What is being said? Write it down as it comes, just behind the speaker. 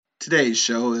Today's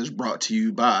show is brought to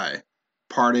you by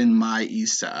Pardon My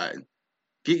Eastside.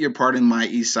 Get your Pardon My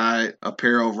Eastside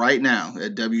apparel right now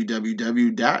at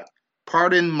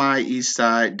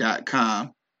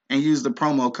www.pardonmyeastside.com and use the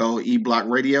promo code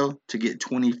eBlockRadio to get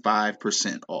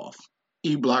 25% off.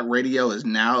 eBlock Radio is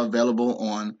now available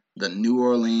on the New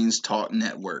Orleans Talk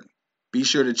Network. Be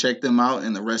sure to check them out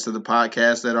and the rest of the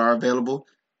podcasts that are available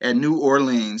at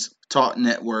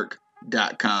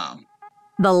NewOrleansTalkNetwork.com.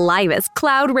 The livest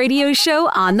cloud radio show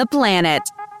on the planet.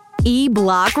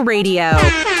 E-Block Radio.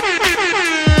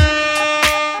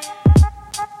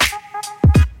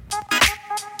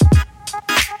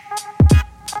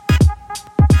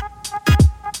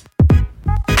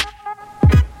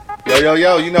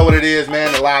 Yo, you know what it is,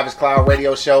 man. The livest cloud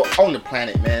radio show on the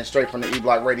planet, man. Straight from the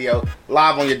E-Block Radio.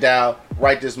 Live on your dial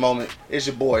right this moment. It's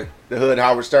your boy, the Hood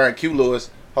Howard Stern, Q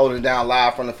Lewis, holding it down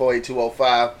live from the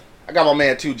 48205. I got my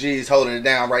man 2G's holding it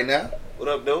down right now. What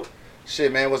up, dope?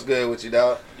 Shit, man, what's good with you,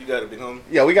 dog? You got it, big homie.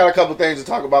 Yeah, we got a couple things to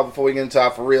talk about before we get into our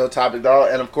for real topic,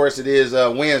 dog. And of course, it is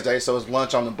Wednesday, so it's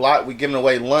lunch on the block. We giving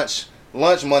away lunch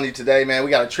money today, man.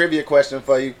 We got a trivia question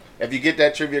for you. If you get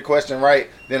that trivia question right,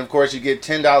 then of course you get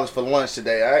 $10 for lunch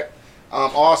today, all right?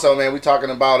 Also, man, we talking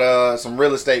about some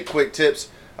real estate quick tips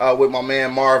with my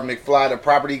man Marv McFly, the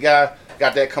property guy.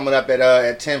 Got that coming up at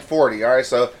 10:40, all right?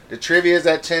 So the trivia is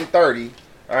at 10:30.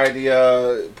 All right,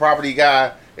 the property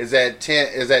guy is at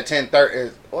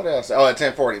 10:30. What else? Oh, at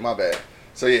 10:40. My bad.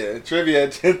 So yeah, trivia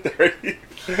at 10:30.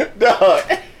 Dog.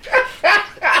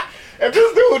 If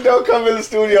this dude don't come in the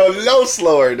studio no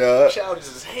slower, dog. Childish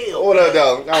as hell. What up,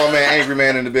 dog? I'm a man, Angry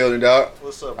Man in the building, dog.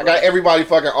 What's up, bro? I got everybody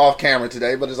fucking off camera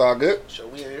today, but it's all good. So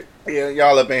we in here. Yeah,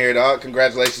 y'all up in here, dog.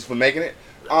 Congratulations for making it.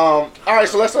 All right,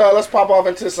 so let's pop off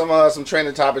into some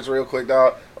trending topics real quick,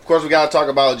 dog. Of course, we got to talk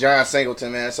about John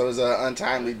Singleton, man. So it's an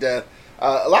untimely death.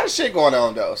 A lot of shit going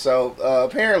on, though. So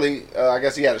apparently, I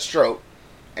guess he had a stroke.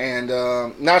 And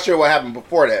not sure what happened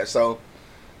before that. So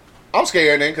I'm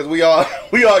scared then because we all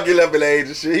get up in age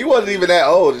and shit. He wasn't even that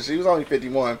old. He was only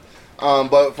 51.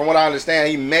 But from what I understand,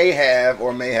 he may have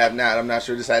or may have not. I'm not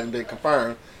sure. This hasn't been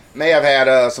confirmed. May have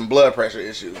had some blood pressure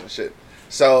issues and shit.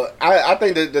 So I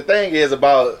think the thing is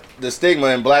about the stigma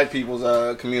in black people's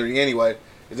community anyway.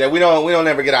 Is that we don't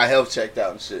ever get our health checked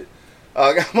out and shit.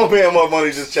 My man More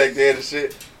Money just checked in and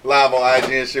shit. Live on IG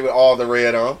and shit with all the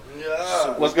red on.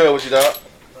 Yeah. What's good with you, dog?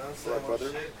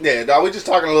 Yeah, dog, we just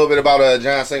talking a little bit about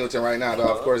John Singleton right now, dog.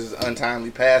 Of course, his untimely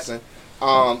passing.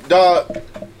 Dog,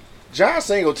 John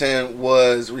Singleton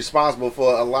was responsible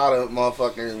for a lot of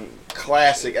motherfucking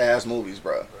classic-ass movies,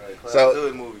 bro.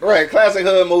 Hood movies. Right, classic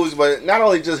hood movies, but not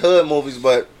only just hood movies,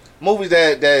 but movies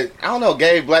that I don't know,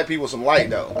 gave black people some light,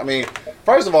 though. I mean,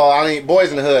 first of all, Boys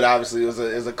in the Hood obviously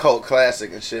is a cult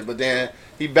classic and shit, but then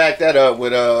he backed that up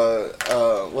with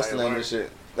what's the name of the shit?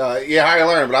 Yeah, Higher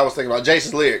Learning, but I was thinking about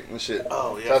Jason's Lyric and shit.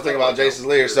 Oh yeah. So I was thinking about Jason's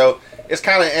Lyric. So it's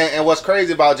kind of and what's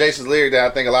crazy about Jason's Lyric that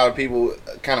I think a lot of people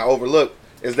kind of overlook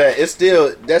is that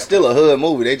that's still a hood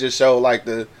movie. They just show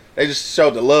the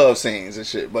love scenes and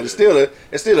shit, but it's still a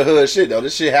hood shit though.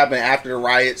 This shit happened after the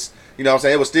riots. You know what I'm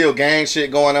saying? It was still gang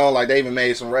shit going on. Like, they even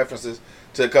made some references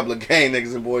to a couple of gang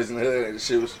niggas and Boys in the Hood and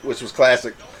shit, which was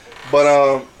classic. But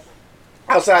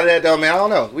outside of that, though, man, I don't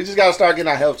know. We just got to start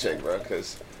getting our health checked, bro,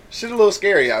 because shit a little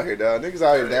scary out here, dog. Niggas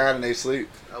out here down and they sleep.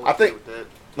 I think with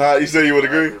that. You said you would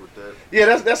agree? I agree with that.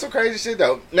 Yeah, that's some crazy shit,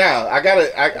 though. Now, I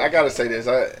gotta say this,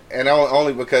 and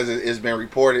only because it's been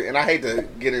reported, and I hate to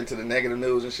get into the negative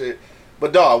news and shit,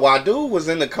 but, dog, while dude was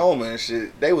in the coma and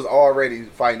shit, they was already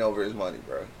fighting over his money,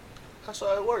 bro. That's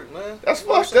how it works, man. That's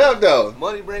fucked up, though.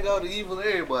 Money bring out the evil in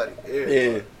everybody.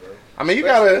 Yeah. I mean,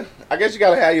 I guess you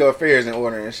gotta have your affairs in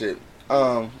order and shit.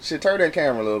 Shit, turn that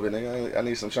camera a little bit, nigga. I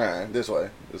need some shine. This way.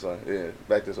 Yeah,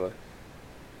 back this way.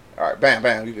 All right,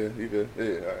 bam. You good.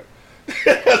 Yeah, all right.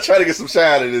 Try to get some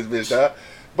shine in this bitch, dog.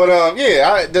 But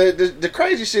yeah, the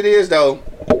crazy shit is though,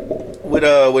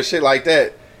 with shit like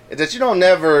that, is that you don't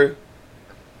never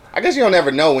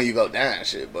know when you go down and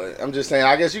shit. But I'm just saying,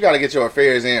 I guess you gotta get your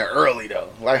affairs in early though.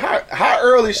 Like how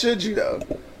early should you though?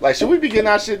 Like, should we be getting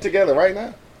our shit together right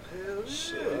now? Hell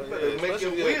shit. You better make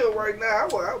your will right now.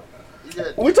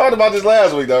 We talked about this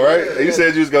last week though, right? Yeah. You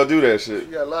said you was gonna do that shit.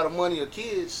 You got a lot of money or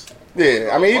kids. Yeah,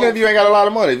 I mean, even if you ain't got a lot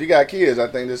of money, if you got kids, I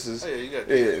think this is. Yeah, you got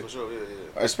kids for sure. Yeah.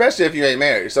 Especially if you ain't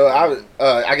married. So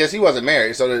I guess he wasn't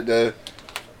married. So the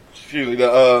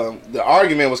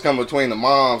argument was coming between the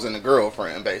moms and the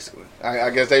girlfriend, basically.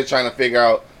 I guess they were trying to figure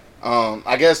out.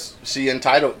 I guess she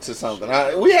entitled to something.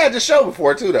 We had this show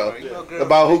before too, though,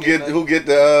 about who get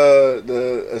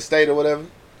the estate or whatever.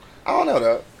 I don't know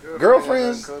though.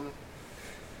 Girlfriends.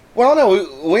 Well,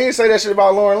 no, we ain't say that shit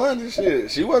about Lauren London. Shit,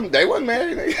 they wasn't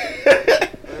married.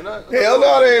 Hell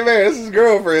no, they ain't married. This is his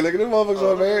girlfriend. Look at them motherfuckers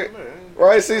not married.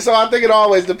 Right? See, so I think it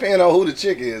always depends on who the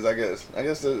chick is. I guess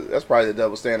that's probably the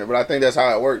double standard, but I think that's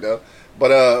how it worked though.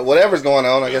 But whatever's going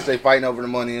on, I guess they fighting over the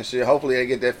money and shit. Hopefully they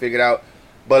get that figured out.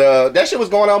 But that shit was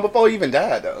going on before he even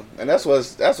died though, and that's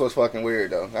what's fucking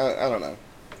weird though. I don't know.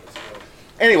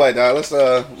 Anyway, dog, let's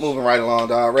moving right along,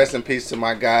 dog. Rest in peace to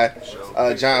my guy,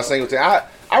 John Singleton.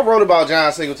 I wrote about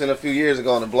John Singleton a few years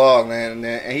ago on the blog, man,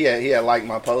 and he had liked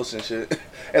my posts and shit.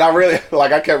 And I really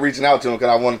I kept reaching out to him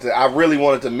because I really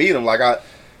wanted to meet him. Like I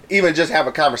even just have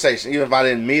a conversation, even if I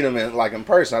didn't meet him in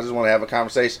person. I just want to have a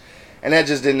conversation, and that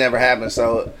just didn't ever happen.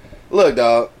 So look,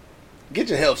 dog, get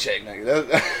your health checked, nigga.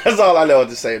 That's all I know what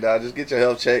to say, dog. Just get your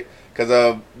health checked. Cause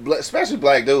especially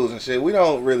black dudes and shit, we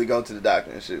don't really go to the doctor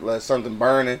and shit unless something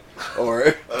burning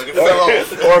or fell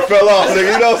off.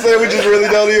 Nigga, you know what I'm saying? We just really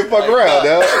don't even fuck around,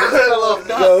 dog. You know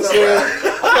what I'm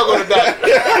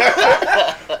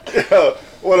saying? Yo,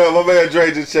 what up, my man Dre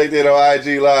just checked in on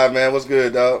IG Live, man. What's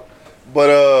good, dog?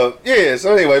 But yeah.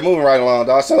 So anyway, moving right along,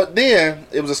 dog. So then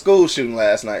it was a school shooting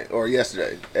last night or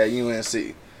yesterday at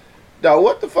UNC. Dog,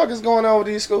 what the fuck is going on with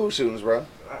these school shootings, bro?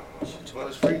 Too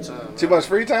much free time. Too much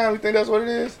free time? You think that's what it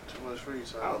is? Too much free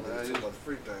time, man. Too much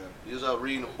free time. You was out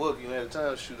reading a book, you had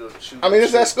time to shoot. I mean,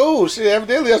 it's at school. Shit,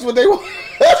 evidently that's what they want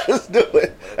us to do.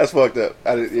 It. That's fucked up.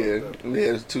 Yeah,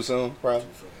 it's too soon, probably.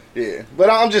 Yeah, but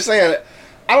I'm just saying,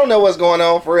 I don't know what's going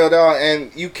on for real, dog.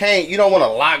 And you don't want to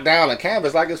lock down a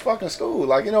campus like it's fucking school.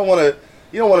 Like you don't want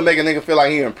to make a nigga feel like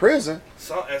he in prison.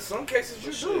 In some cases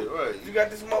you do. Right. You got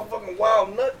this motherfucking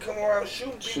wild nut coming around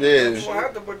shooting people. Yeah. You don't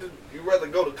have to, but you rather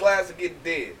go to class and get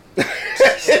dead.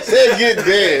 It said get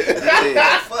dead.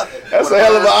 That's a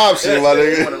hell of an option, my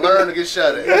nigga. You want to learn to get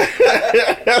shot at.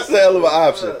 That's a hell of an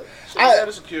option. So you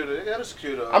gotta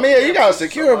secure the. I mean, yeah, you gotta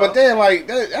secure, but then like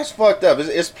that's fucked up.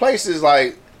 It's places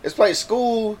like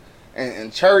school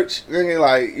and church. Nigga,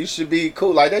 like you should be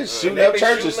cool. Like they shooting up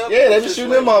churches. Yeah, they been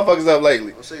shooting them motherfuckers up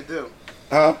lately. Let's say them.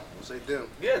 Huh? Say them.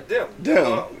 Yeah, them.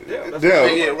 Them. Yeah,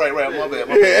 right. My bad.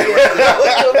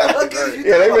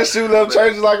 Yeah, they been shooting up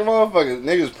churches like motherfuckers.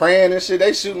 Niggas praying and shit.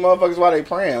 They shooting motherfuckers while they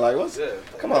praying. Like, what's...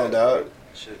 Come on, dog.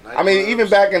 Shit, I mean, even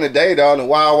back in the day, dog, in the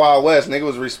Wild Wild West, nigga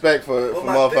was respect for motherfucking...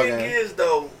 My thing is,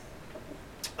 though,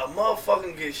 a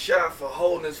motherfucker get shot for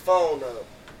holding his phone up.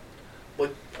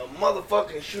 But a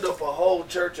motherfucking shoot up a whole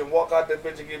church and walk out that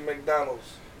bitch and get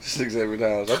McDonald's. 6 every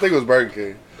time. I think it was Burger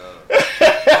King.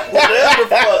 Whatever the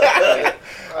fuck.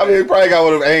 I mean, he probably got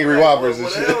one of them angry whoppers and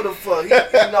shit. Whatever the fuck. He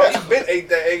been ate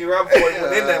that angry whopper before he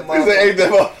went in that motherfucker. He said ate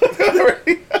that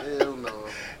motherfucker. Hell no.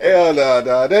 Hell no,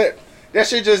 dog. That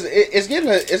shit just it's getting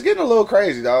a little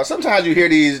crazy, dog. Sometimes you hear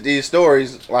these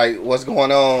stories like what's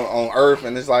going on Earth,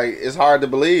 and it's like it's hard to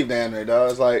believe, damn near,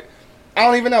 dog. It's like I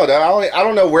don't even know, dog. I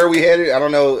don't know where we headed. I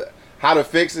don't know how to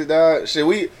fix it, dog. Shit,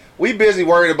 we busy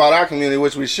worried about our community,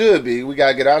 which we should be. We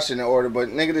gotta get our shit in order. But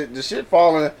nigga, the shit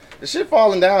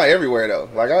falling down everywhere though.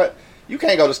 Like you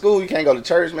can't go to school, you can't go to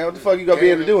church, man. What the fuck you gonna be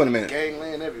able to do in a minute?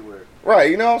 Gangland everywhere.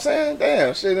 Right, you know what I'm saying?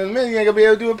 Damn, shit, in a minute you ain't gonna be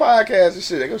able to do a podcast and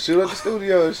shit. They gonna shoot up the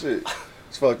studio and shit.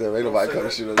 It's fucked up. Ain't nobody come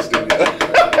to shoot up the studio.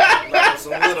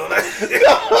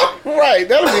 Right,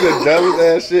 that'll be the dumbest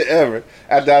ass shit ever.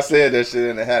 After I said that shit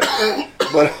and it happened.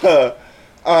 But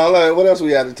like, what else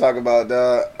we had to talk about,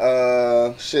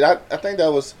 dog? Shit, I think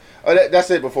that was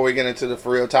that's it before we get into the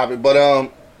for real topic. But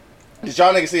did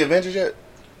y'all niggas see Avengers yet?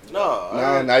 No,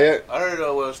 not yet. I heard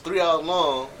it was 3 hours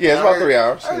long. Yeah, it's about 3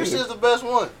 hours. I heard this is the best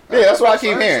one. Yeah, that's what I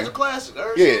keep hearing. It's a classic.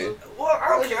 Yeah. Well, I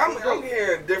don't care. I'm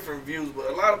hearing different views, but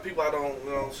a lot of people I don't,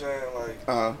 you know what I'm saying,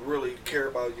 like really care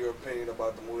about your opinion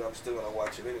about the movie. I'm still gonna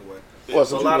watch it anyway. Well,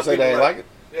 some people say they ain't like it.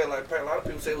 Yeah, like a lot of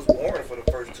people say it was boring for the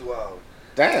first 2 hours.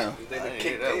 Damn. They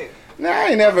kicked in. Nah,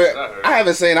 I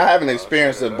haven't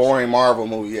experienced a boring Marvel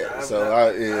movie yet. I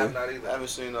haven't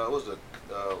seen what's the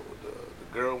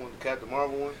girl one, the Captain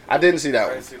Marvel one? I didn't see that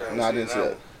one. No, I didn't see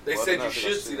that. They said you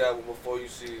should see that one before you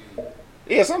see.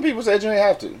 Yeah, some people said you ain't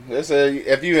have to. They said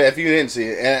if you didn't see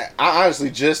it, and I honestly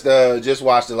just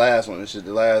watched the last one. It's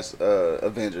the last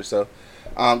Avengers, so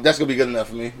that's gonna be good enough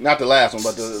for me. Not the last one,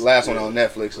 but the last one on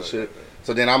Netflix and shit.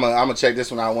 So then I'm gonna check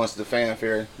this one out once the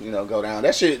fanfare, go down.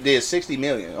 That shit did $60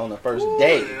 million on the first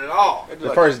day.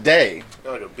 The first day.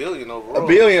 Like $1 billion overall. $1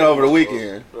 billion over the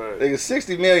weekend. Right. Nigga,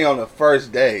 $60 million on the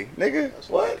first day. Nigga, that's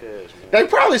what? Cash, they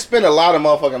probably spent a lot of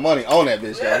motherfucking money on that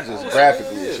bitch, guys. Just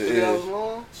graphically and shit.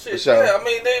 Yeah. Shit, sure. Yeah, I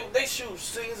mean they shoot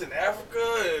scenes in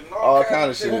Africa and all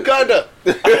kind of shit. Uganda.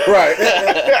 Right.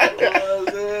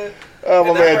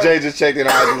 My man Jay just checked in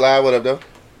on IG Live. What up, though?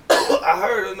 I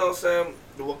heard, you know what I'm saying,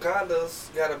 the Wakanda's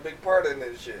got a big part in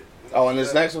this shit. Oh, in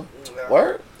this next one? Yeah.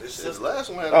 Word? It's Shit, just the last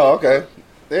one had Oh, okay.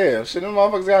 Yeah, shit, them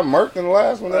motherfuckers got murked in the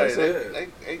last one. Hey, That's it.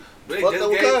 they fucked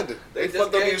up Wakanda. They just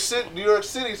fucked up gave- New York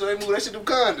City, so they moved that shit to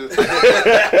Wakanda.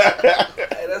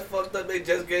 Hey, that's fucked up. They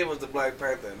just gave us the Black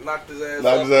Panther. Knocked his ass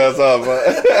Knock off. his ass off,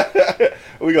 but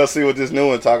we gonna see what this new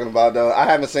one talking about though. I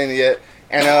haven't seen it yet,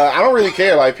 and I don't really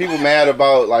care. Like people mad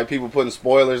about like people putting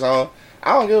spoilers on.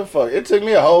 I don't give a fuck. It took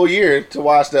me a whole year to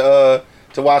watch the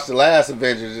last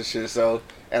Avengers and shit. So,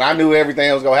 and I knew everything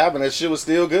that was gonna happen. That shit was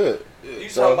still good. You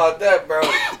So- talking about that, bro?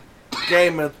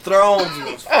 Game of Thrones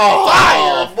was Oh,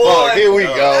 fire, boy. fuck! Here we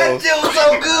go. That shit was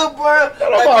so good, bro.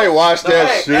 Nobody watched that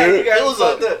Hey, shit. you It was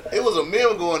fucked up. a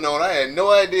meme going on. I had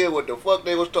no idea what the fuck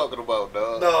they was talking about,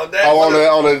 dog. No, that Oh,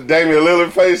 on the Damian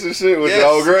Lillard face and shit with Yes. the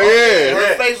old girl. Her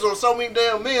Yeah, face on so many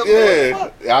damn memes. yeah.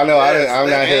 Fuck. I know. Yes, I'm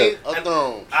not here. Game of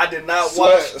Thrones. I did not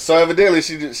watch. So evidently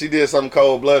she did something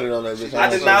cold blooded on that bitch. I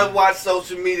did not watch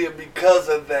social media because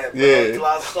of that, bro. Yeah. Until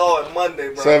I saw it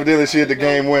Monday, bro. So evidently she hit the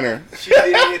game winner. She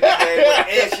did hit the game,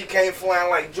 and she came flying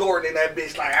like Jordan in that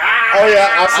bitch, like Oh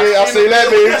yeah, I see that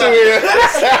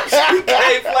meme too. She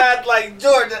came flying like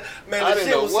Jordan. Man, I the didn't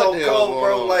shit know was what so the hell cold, was bro.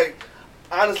 going on. Like,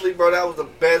 honestly, bro, that was the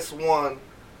best one.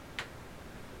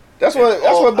 That's what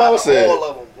Bo Out of said. all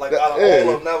of them, like out of Yeah. all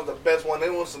of them, that was the best one.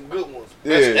 There was some good ones.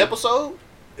 Best Yeah, episode?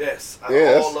 Yes, out Yeah, of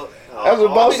that's- all of that's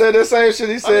what Bo all- said. The same shit.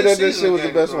 He said many that this seasons shit was of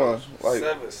the Game of best one. Thrones? Like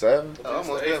Seven. seven. I almost It's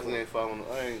the eighth definitely ain't following.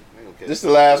 I ain't gonna catch This it.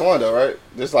 the last one though, right?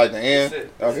 This like the end. That's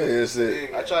it. Okay, that's it.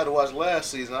 Yeah. I tried to watch last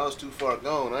season. I was too far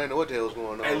gone. I didn't know what the hell was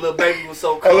going on. Hey, little baby was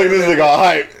so Hey, cold. look at this nigga all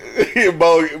hype.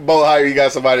 Bo hype. He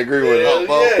got somebody to agree with Hell him.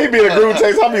 yeah. He be in a group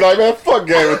text. I'll be like, man, fuck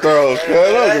Game of Thrones. Cuz I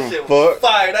That don't shit give a was fuck.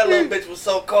 fire. That little bitch was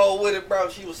so cold with it, bro.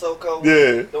 She was so cold.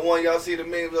 Yeah. The one y'all see the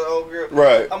memes of the old girl.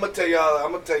 Right. I'm gonna tell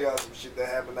y'all some shit that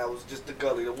happened that was just the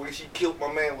gully. The way she killed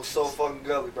my man was so fucking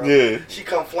gully, bro. Yeah. She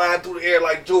come flying through the air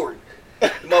like Jordan. The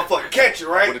motherfucker catch it,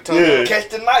 right? With the tongue Yeah. Catch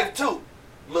the knife too.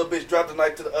 Little bitch dropped the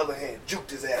knife to the other hand,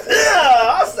 juked his ass.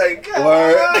 I say, God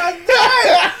Word.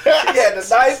 damn. He had the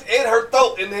knife in her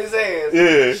throat in his hands.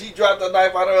 Yeah. She dropped the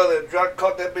knife out of her other hand,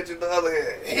 caught that bitch in the other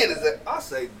hand, hit his ass. I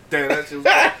say, damn, that shit was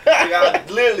I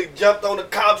literally jumped on the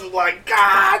couch, was like,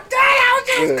 God damn,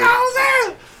 this Yeah. goes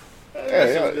in.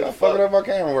 Yeah, y'all fucking up my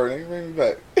camera work. Nigga, bring me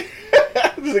back.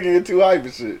 This nigga get too hype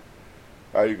and shit.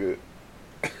 Are you good?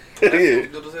 That shit Yeah. was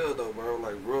good as hell though, bro.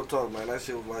 Like real talk, man. That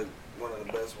shit was like one of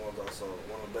the best ones I saw.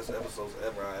 One of the best episodes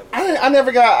ever I ever. I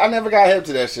never got hip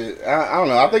to that shit. I don't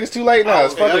know. I think it's too late now.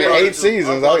 It's Yeah, fucking I brought 8 it to-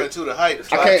 seasons. I brought I it to the hype.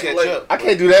 I I can't- can't catch up. I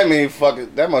can't do that many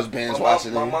fucking that much binge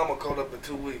watching. My nigga. mama caught up in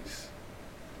 2 weeks.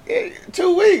 Yeah,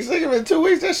 2 weeks. Nigga, in 2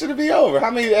 weeks that should be over.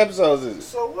 How many episodes is it?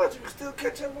 So what? You can still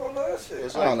catch up on that shit.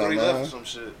 It's I don't like know, 3 man. left or some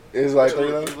shit. It's like Two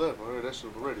 3 left. left. I heard that shit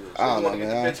on the radio. I don't I know, want to get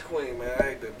man. the bitch queen, man. I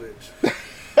hate that bitch.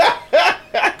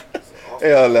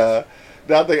 Hell nah.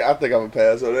 I think I'm gonna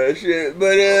pass on that shit.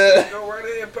 But Go right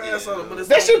ahead and pass on it. But it's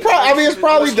that shit probably. I mean, it's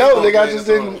probably dope. Nigga, I just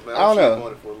Game of didn't. Thrones, man. I don't I'm know.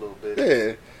 on it for a little bit.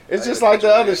 Yeah. It's I just ain't like the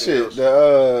catching other anything shit, else.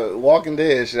 the Walking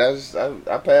Dead shit.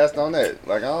 I passed on that.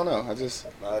 Like I don't know. I just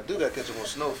Nah, I do got to catch up on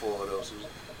Snowfall though.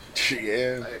 So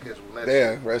yeah. I got to catch up on that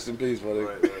Damn. Rest in peace, buddy.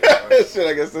 Right. Shit.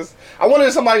 I guess this. I wonder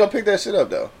if somebody gonna pick that shit up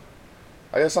though.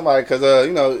 I guess somebody, cause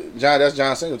you know, That's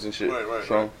John Singleton shit. Right.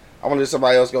 So I wonder if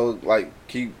somebody else go like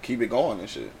keep it going and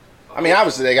shit. I mean,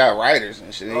 obviously they got writers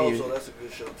and shit. Oh, so that's a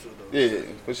good show too, though. Yeah,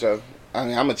 for sure. I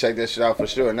mean, I'm gonna check that shit out for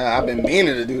sure. Now I've been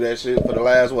meaning to do that shit for the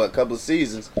last couple of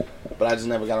seasons, but I just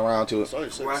never got around to it. It's only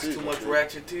six Watch too seasons, much man.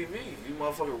 Ratchet TV. You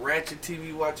motherfucking Ratchet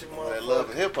TV watching That love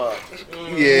motherfucker. and hip hop.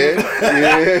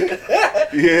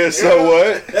 Yeah. So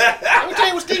what? Let me tell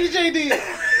you what Stevie J did.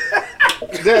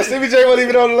 Damn, Stevie J wasn't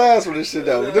even on the last one. This shit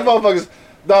though. But them motherfuckers.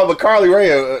 No, but Carly Rae,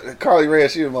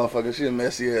 she a motherfucker. She a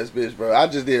messy ass bitch, bro. I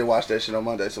just did watch that shit on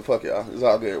Monday, so fuck y'all. It's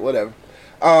all good. Whatever.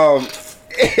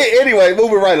 Anyway,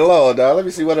 moving right along, dog. Let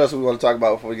me see what else we want to talk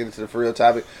about before we get into the for real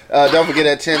topic. Don't forget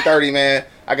at 10:30, man.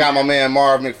 I got my man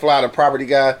Marv McFly, the property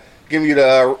guy, giving you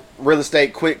the real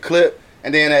estate quick clip,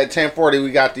 and then at 10:40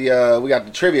 we got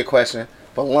the trivia question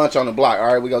for lunch on the block. All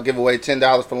right, we gonna give away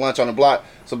 $10 for lunch on the block,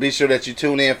 so be sure that you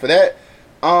tune in for that.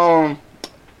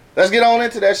 Let's get on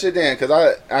into that shit then, cause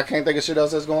I can't think of shit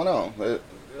else that's going on.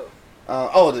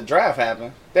 The draft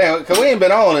happened. Damn, cause we ain't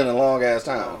been on in a long ass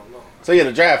time. No. So yeah,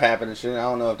 the draft happened and shit. I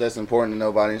don't know if that's important to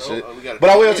nobody and No, shit. we gotta But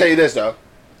I will tune in. tell you this though.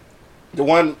 The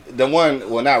one,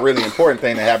 well, not really important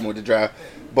thing that happened with the draft.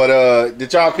 But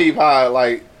did y'all peep how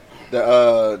like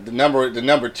the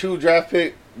number 2 draft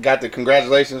pick got the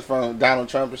congratulations from Donald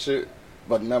Trump and shit,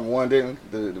 but the number 1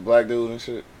 didn't. The black dude and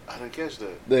shit. I didn't catch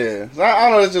that. Yeah, so I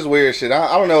don't know. It's just weird shit.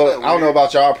 I don't know. Isn't that I don't know weird?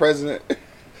 about y'all president.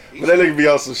 He But that nigga be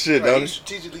on some shit, Like, don't he he?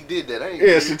 strategically did that. I ain't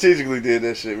Yeah, strategically did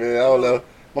that shit, man. I don't know.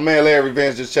 My man Larry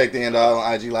Revenge just checked in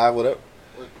on IG Live. What up?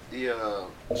 The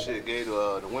shit gave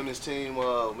the women's team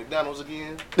McDonald's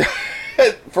again.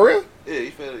 For real? Yeah, he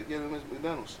fed give them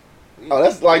McDonald's. Oh,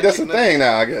 that's the chicken thing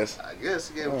now, I guess. I guess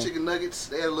he gave them chicken nuggets.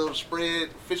 They had a little spread,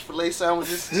 fish fillet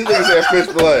sandwiches. This nigga said fish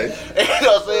fillet. You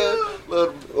know what I'm saying?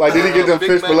 Little, Like, did he get them Big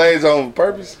fish Mac. fillets on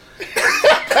purpose?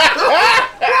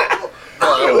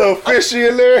 A little fishy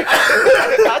in there.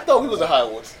 I thought we was a high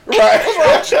one. Right.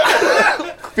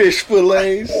 Fish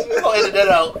fillets. We're gonna edit that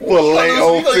out. Fillet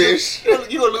on fish.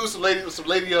 You gonna lose some lady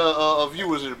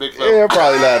viewers in the big fella. Yeah,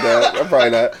 probably not that. I'm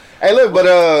probably not. Hey, look, but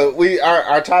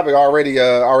our topic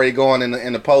already going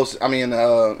in the post. I mean,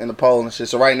 in the poll and shit.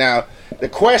 So right now, the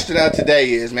question of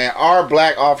today is, man, are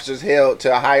black officers held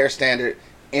to a higher standard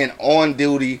in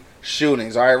on-duty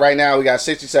shootings? All right, right now we got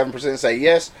 67% say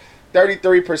yes,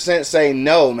 33% say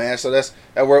no, man. So that's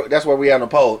where we have the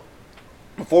poll.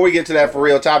 Before we get to that for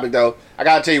real topic, though, I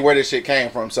gotta tell you where this shit came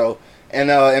from. So, in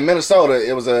Minnesota,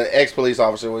 it was an ex-police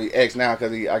officer. Well, ex now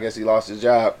because I guess he lost his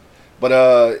job. But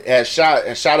had shot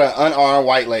an unarmed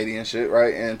white lady and shit,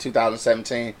 right, in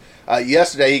 2017.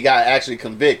 Yesterday, he got actually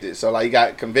convicted. So, like, he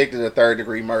got convicted of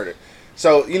third-degree murder.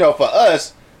 So, for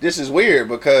us, this is weird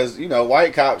because,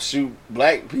 white cops shoot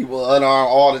black people unarmed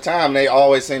all the time. They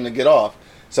always seem to get off.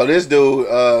 So this dude,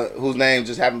 whose name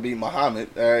just happened to be Muhammad,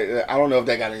 I don't know if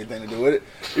that got anything to do with it.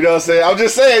 You know what I'm saying? I'm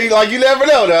just saying, like, you never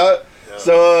know, dog. Yeah.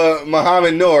 So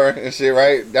Muhammad Noor and shit,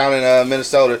 right, down in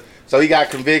Minnesota. So he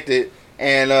got convicted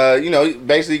and,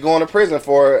 basically going to prison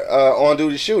for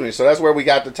on-duty shooting. So that's where we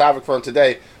got the topic from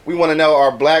today. We want to know,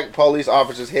 are black police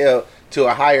officers held to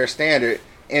a higher standard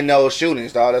in those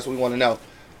shootings, dog? That's what we want to know.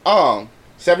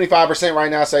 75% right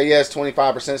now say yes,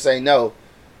 25% say no.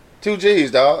 2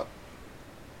 G's, dog.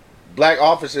 Black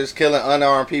officers killing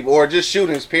unarmed people, or just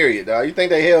shootings, period, dog. You think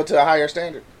they held to a higher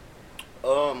standard?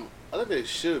 I think they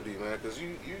should be, man, because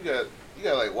you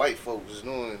got like white folks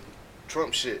doing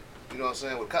Trump shit, you know what I'm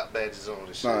saying, with cop badges on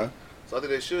and shit. Uh-huh. So I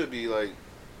think they should be like,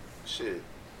 shit.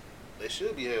 They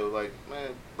should be held like,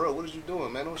 man, bro, what is you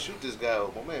doing, man? Don't shoot this guy.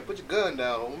 Oh, my man, put your gun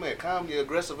down. Oh, my man, calm your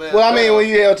aggressive ass. Well, I mean, down. when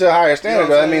you held to a higher standard, You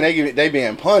know what though, I'm I mean, they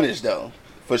being punished though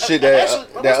for shit that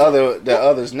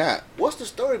others not. What's the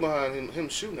story behind him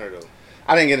shooting her though?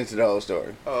 I didn't get into the whole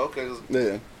story. Oh, okay.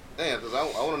 Yeah. Damn, because I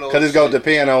want to know. Because it's gonna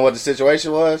depend on what the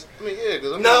situation was. I mean, yeah,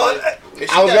 because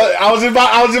I was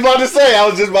just about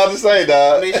to say,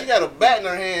 dog. I mean, she got a bat in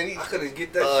her hand. I couldn't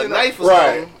get that shit knife or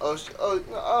right.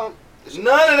 something.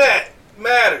 None of that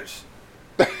matters.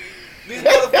 These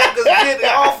motherfuckers get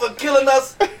off of killing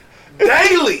us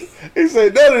daily. He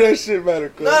said none of that shit matter.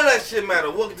 Cause. None of that shit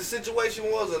matter. What the situation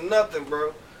was or nothing,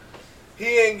 bro. He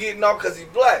ain't getting off because he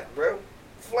black, bro.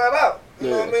 Flat out. You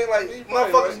know what I mean? Like, these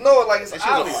motherfuckers know it like it's and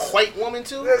obvious. She's a white woman,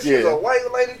 too? Yeah, she's a white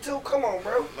lady, too. Come on,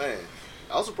 bro. Man,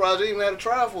 I was surprised they even had a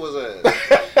trial for his ass.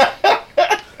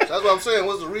 That's what I'm saying.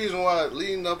 What's the reason why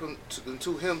leading up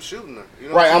into him shooting her? You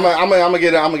know right. I'm gonna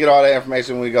get all that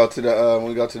information when we go to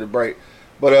the break.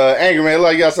 But Angry Man,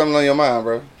 like you got something on your mind,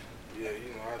 bro. Yeah, I do.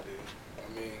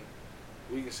 I mean,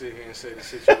 we can sit here and say the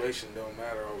situation don't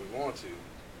matter all we want to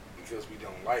because we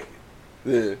don't like it.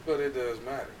 Yeah. But it does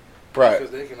matter. Right.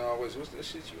 Because they can always, what's that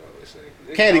shit you always say?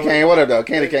 Candy Cane, what up, though?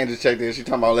 Candy Cane just checked in. She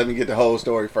talking about let me get the whole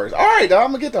story first. All right, dog,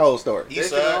 I'm gonna get the whole story. They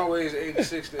can always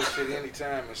 86 that shit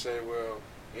anytime and say, well,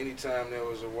 anytime there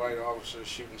was a white officer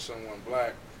shooting someone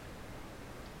black,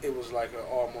 it was like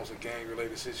almost a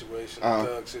gang-related situation, a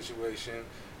thug situation,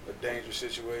 a dangerous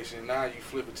situation. Now you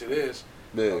flip it to this.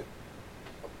 Yeah.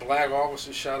 A black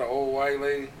officer shot an old white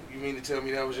lady. You mean to tell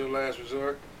me that was your last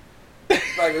resort?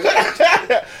 I'm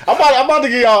about to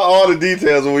give y'all all the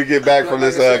details when we get back from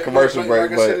this commercial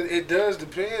break. Like I said, it does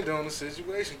depend on the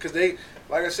situation. Because they,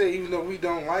 like I said, even though we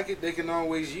don't like it, they can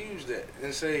always use that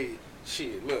and say,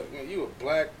 shit, look, man, you a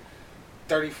black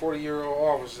 30, 40-year-old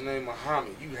officer named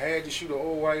Muhammad. You had to shoot an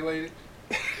old white lady?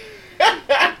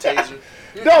 Taser.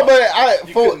 No, but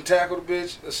you couldn't tackle the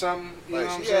bitch or something. You know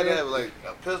what I'm saying? Had to have like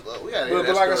a pistol. We had to have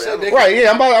that like I said, right?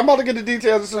 Yeah, I'm about to get the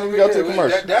details as soon as we go to the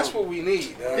commercial. That's what we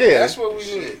need. Yeah, that's what we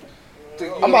need.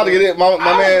 I'm about to get it. My man.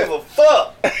 I don't give a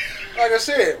fuck. Like I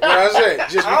said,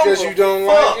 just because you don't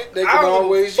like it, they can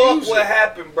always use it. What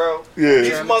happened, bro? Yeah.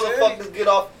 These motherfuckers get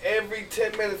off every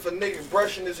 10 minutes for niggas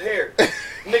brushing his hair.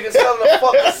 Niggas telling a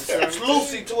fucking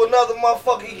Lucy to another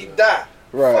motherfucker, he could die.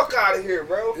 Right. Fuck out of here,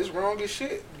 bro. It's wrong as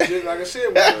shit. Just like I said,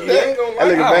 you ain't gonna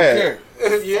like it.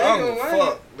 Bad. You ain't gonna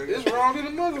like it. It's wrong in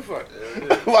the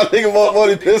motherfucker. My nigga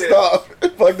Money pissed off.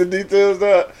 Fuck the details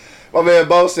up. My man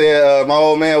Bo said my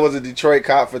old man was a Detroit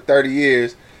cop for 30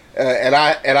 years. And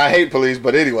I hate police,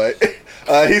 but anyway.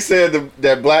 He said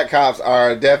that black cops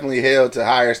are definitely held to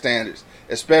higher standards,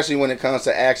 especially when it comes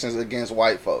to actions against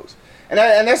white folks. And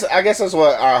that's, I guess that's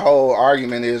what our whole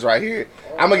argument is right here.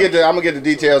 I'm gonna get the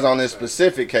details on this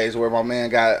specific case where my man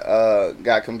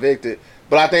got convicted.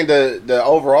 But I think the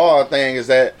overall thing is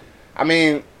that, I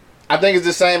mean, I think it's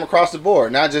the same across the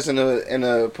board, not just in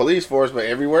the police force, but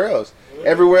everywhere else.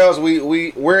 Everywhere else,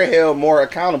 we're held more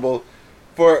accountable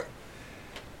for.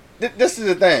 This is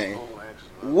the thing.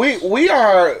 We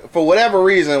are, for whatever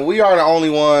reason, we are the only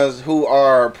ones who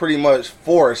are pretty much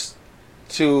forced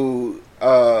to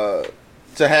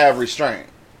have restraint.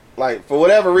 Like, for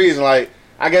whatever reason, like,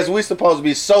 I guess we're supposed to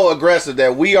be so aggressive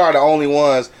that we are the only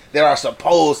ones that are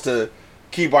supposed to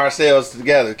keep ourselves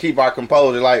together, keep our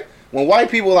composure. Like, when white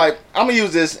people, like, I'm gonna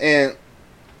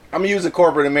use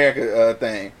corporate America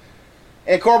thing.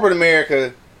 In corporate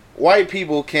America, white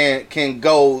people can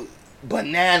go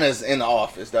bananas in the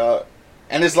office, dog.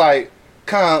 And it's like,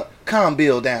 calm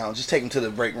Bill down. Just take him to the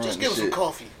break room. Just give him some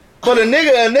coffee. But a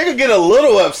nigga get a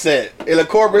little upset in a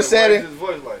corporate setting. His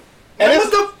voice like, and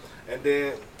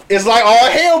then it's like all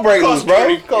hell break loose,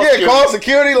 bro. Call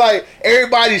security. Like,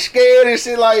 everybody's scared and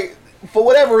shit. Like, for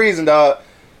whatever reason, dog,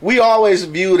 we always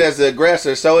viewed as the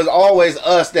aggressor. So it's always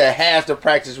us that has to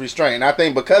practice restraint. And I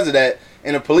think because of that,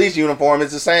 in a police uniform,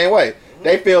 it's the same way.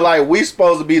 They feel like we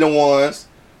supposed to be the ones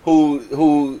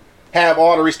who have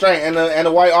all the restraint, and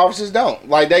the white officers don't.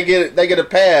 Like, they get a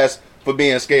pass for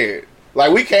being scared.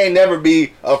 Like, we can't never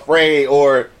be afraid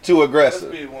or too aggressive.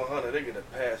 Let's be 100. They get a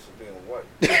pass for being white.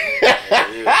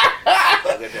 I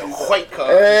got that white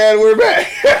card. And we're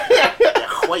back.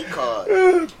 That white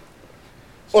card.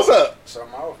 What's up?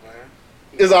 Something off, man.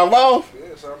 Is our mouth?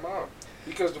 Yeah, something off.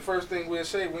 Because the first thing we'll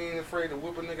say, we ain't afraid to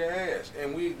whip a nigga ass.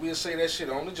 And we'll say that shit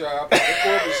on the job, at the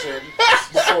corporate setting,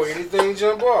 before anything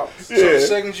jump off. So the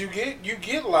seconds you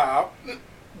get loud,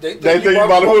 they think you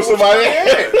about to whip somebody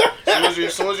ass.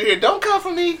 As soon as you hear, don't come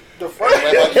for me. The first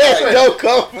don't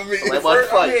come for me. I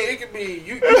mean, it could be,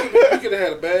 you could have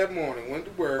had a bad morning, went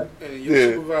to work, and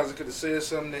your supervisor could have said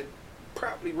something that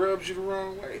probably rubs you the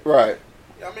wrong way. Right.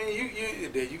 I mean, you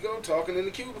there you go, talking in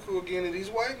the cubicle again to these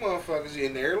white motherfuckers,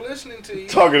 and they're listening to you.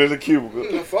 Talking in the cubicle.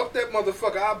 Fuck that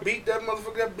motherfucker. I'll beat that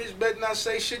motherfucker. That bitch better not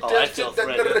say shit.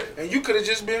 And you could have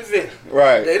just been venting.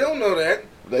 Right. They don't know that.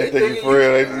 They think you for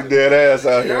real. They dead ass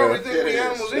out here. They already think we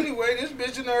animals anyway. This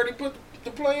bitch done already put the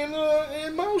play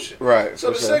in motion. Right. So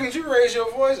the second you raise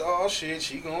your voice, oh shit,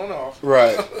 she going off.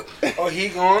 Right. Or he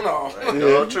going off.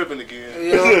 Dog tripping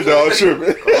again. Dog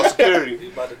tripping. Call security. He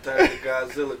about to turn to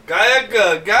Godzilla.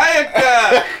 Gaiaga.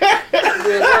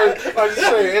 Like you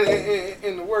say,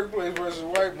 in the workplace versus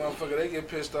white motherfucker, they get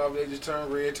pissed off. They just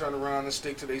turn red, turn around, and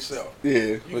stick to themselves. Yeah,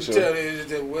 you can tell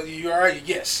them whether you all right,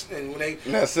 yes. And when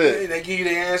that's it. They give you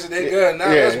the answer, they good. Now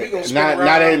we gonna spin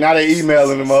around. Now they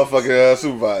emailing the motherfucker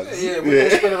supervisor. Yeah, we gonna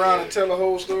spin around and tell the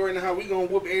whole story and how we gonna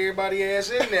whoop everybody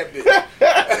ass in that bitch.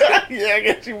 Yeah, I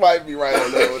guess you might be right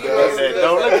on that one.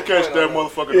 Don't let me catch that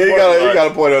motherfucker. Yeah, you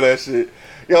got a point on that shit.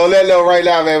 Yo, let know right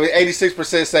now, man.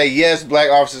 86% say yes, black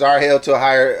officers are held to a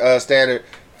higher standard.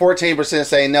 14%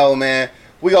 say no, man.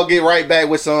 We gonna get right back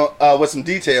with some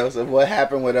details of what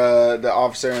happened with the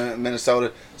officer in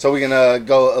Minnesota, so we can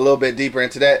go a little bit deeper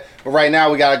into that. But right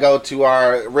now, we gotta go to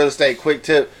our real estate quick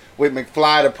tip with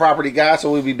McFly, the property guy.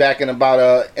 So we'll be back in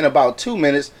about 2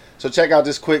 minutes. So check out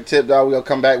this quick tip, dog. We're gonna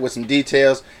come back with some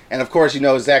details, and of course, you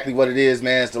know exactly what it is,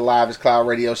 man. It's the Livest Cloud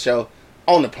Radio Show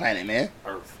on the planet, man.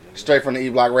 Earth. Straight from the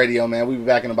E-Block Radio, man. We'll be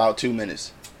back in about 2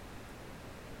 minutes.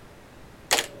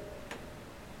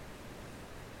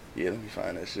 Yeah, let me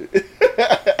find that shit.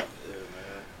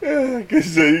 Yeah,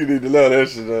 cause you need to know that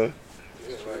shit, though.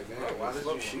 It's like, man, why did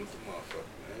you shoot the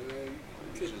motherfucker, man?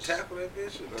 You couldn't tackle that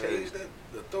bitch or tase that,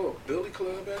 throw a billy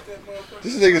club at that motherfucker?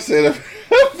 This nigga said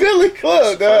a Billy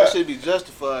Club, dog. That should be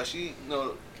justified. She,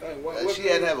 What she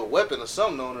had to have a weapon or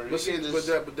something on her.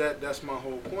 But that's my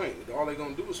whole point. All they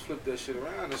gonna do is flip that shit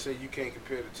around and say you can't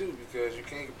compare the two because you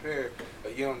can't compare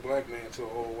a young black man to an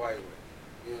old white man.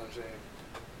 You know what I'm saying?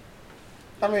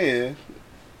 I mean,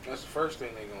 that's the first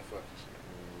thing they gonna fuck us.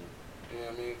 You know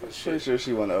what I mean? Pretty sure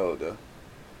she wasn't old though.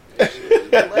 She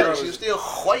was still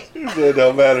white. It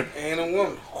don't matter. And a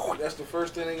woman. That's the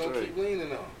first thing they gonna keep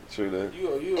leaning on. True that.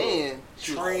 You a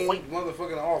trained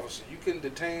motherfucking officer. You couldn't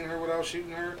detain her without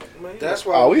shooting her. Man, that's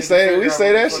why. Oh, we say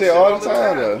that shit all the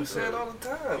time though. We say it all the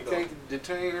time. You can't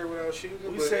detain her without shooting her.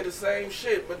 We say the same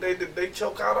shit, but they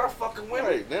choke out our fucking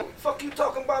women. Right, man. Fuck you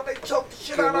talking about? They choke the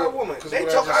shit out our women. They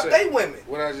what choke I just out say? they women.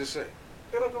 What I just say?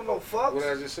 They don't give no fucks. What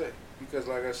I just say? Because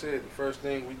like I said, the first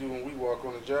thing we do when we walk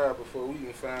on the job before we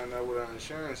even find out what our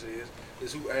insurance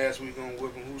is who ass we gonna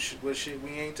whip and what shit we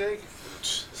ain't taking.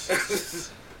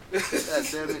 God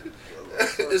damn it.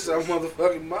 It's our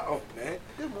motherfucking mouth, man.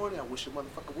 Good morning, I wish a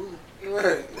motherfucker would.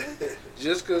 Right.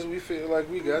 Just because we feel like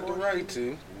we got the right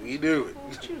to, we do it.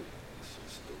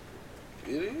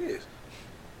 It is.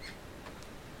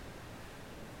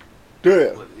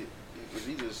 Yeah. But if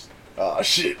he just... Oh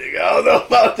shit, nigga. I don't know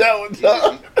about that one,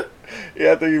 dog.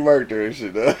 Yeah, I think he murked her and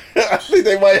shit, dog. I think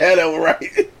they might have that one right.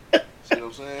 See what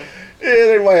I'm saying? Yeah,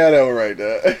 they might have that one right,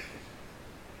 dog.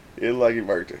 It looked like he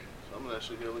murked her. Some of that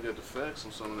shit, you gotta look at the facts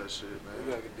on some of that shit,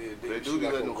 man. They do be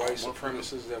like letting a them white motherfuckers-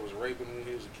 supremacist that was raping when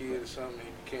he was a kid or something.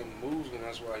 He became a Muslim.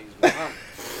 That's why he's Muhammad.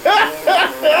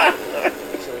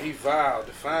 So he vowed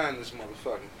to find this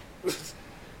motherfucker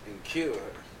and kill her.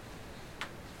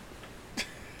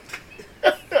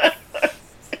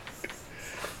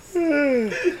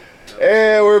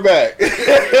 And we're back. Yo,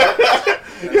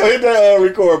 hit that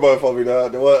record button for me,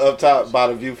 dog. The one up top by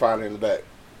the viewfinder in the back.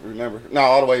 Remember? No,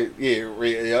 all the way. Yeah,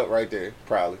 yep, right there.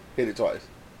 Probably. Hit it twice.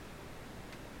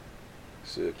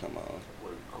 Should come on.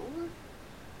 What, recording?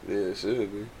 Yeah, it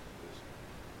should be.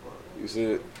 You see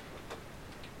it?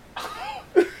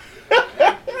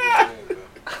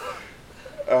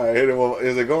 Alright, hit it one more.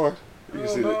 Is it going? You can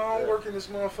see No, it. I'm working this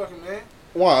motherfucking man.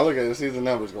 One, look at it. See the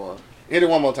numbers going. Hit it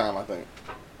one more time, I think.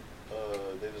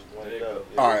 They just went it up.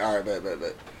 Alright, bet.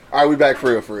 Alright, we back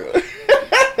for real.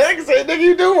 Nigga said, nigga,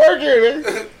 you do work here,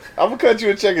 nigga. I'm gonna cut you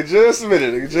a check in just a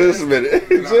minute, nigga. Just a minute.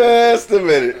 Just a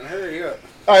minute. Hurry up.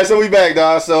 Alright, so we back,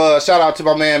 dog. So shout out to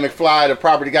my man McFly, the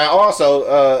property guy.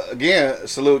 Also, again,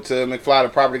 salute to McFly, the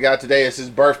property guy. Today is his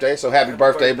birthday, so happy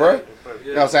birthday, bro.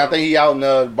 You know what I'm saying? I think he out in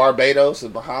Barbados or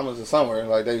Bahamas or somewhere.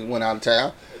 Like, they went out of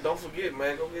town. And don't forget,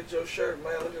 man, go get your shirt,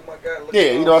 man. Look at my guy. Look Yeah,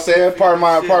 at you all know what I'm saying? the Part of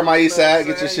my shit, east you know what side. I'm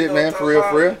Get your saying? shit, man, for real,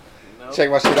 for real. No.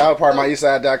 Check my shit out,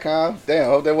 partofmyeastside.com. Damn,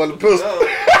 hope that wasn't a pistol. No,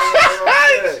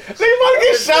 Nigga about to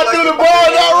get shot through the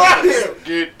balls outright.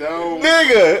 Get down.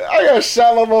 Nigga, I got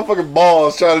shot my motherfucking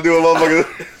balls trying to do a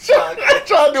motherfucking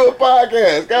trying to do a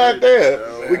podcast. God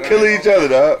damn. We killing each other,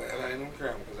 dog. That ain't no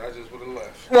crime because I just would have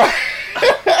left.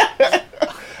 Right.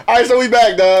 Alright, so we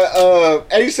back, dog.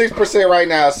 86% right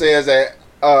now says that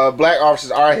black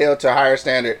officers are held to a higher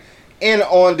standard in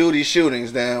on-duty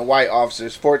shootings than white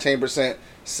officers. 14%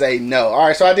 say no.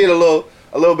 Alright, so I did a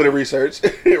little bit of research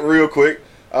real quick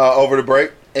over the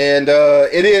break. And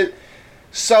it is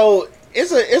so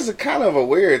it's a kind of a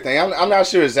weird thing. I'm not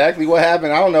sure exactly what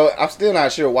happened. I don't know. I'm still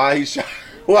not sure why he shot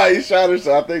her.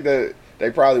 So I think that they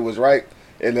probably was right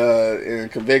in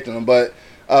convicting him. But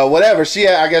whatever.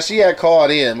 I guess she had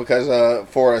called in because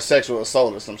for a sexual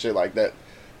assault or some shit like that.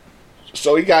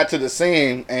 So he got to the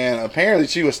scene and apparently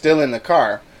she was still in the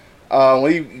car.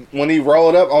 When he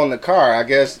rolled up on the car, I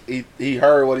guess he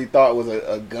heard what he thought was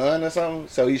a gun or something.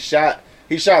 So he shot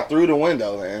through the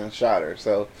window and shot her.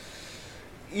 So,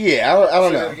 yeah, I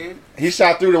don't know. He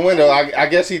shot through the window. I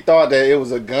guess he thought that it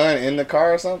was a gun in the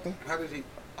car or something. How did he?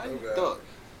 How you thought?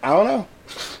 I don't know.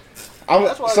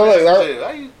 That's why So look,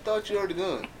 how you thought you heard the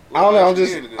gun? I don't know.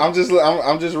 I'm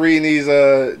just reading these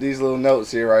little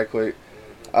notes here right quick.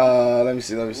 Let me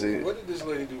see. What did this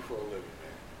lady do for a living,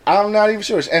 man? I'm not even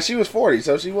sure. And she was 40,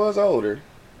 so she was older.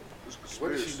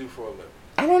 What did she do for a living?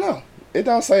 I don't know. It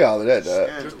don't say all of that,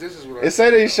 dog. This is what It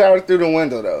said that he shot her through the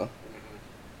window, though.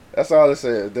 That's all it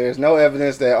says. There's no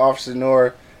evidence that Officer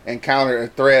Noor encountered a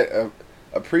threat,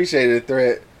 appreciated a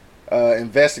threat,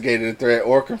 investigated a threat,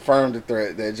 or confirmed a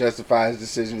threat that justifies his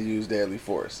decision to use deadly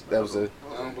force. That was I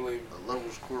don't believe. A level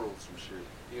squirrel, some shit.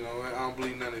 You know, I don't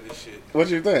believe none of this shit. What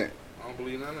you think? I don't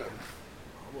believe none of it.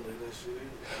 I don't believe that shit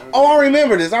either. Oh, I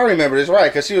remember this. Right,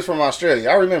 because she was from Australia.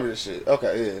 I remember this shit. Okay,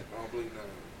 I don't believe none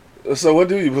of yeah. So what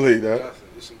do you believe, it. dog? Nothing.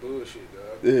 It's some bullshit,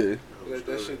 dog. Yeah.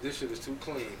 This shit is too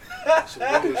clean.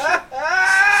 Some bullshit.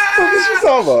 What is she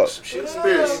talking about? Some shit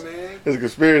conspiracy, man. It's a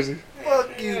conspiracy.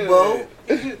 Fuck you, Bo.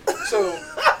 So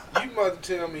you about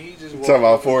to tell me he just Talking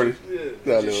about 40? Yeah.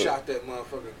 Yeah, just dude. shot that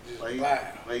motherfucker just Like, wow.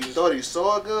 like you thought he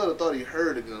saw a gun or thought he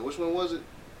heard a gun? Which one was it?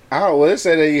 I don't know. Well, it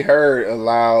said that he heard a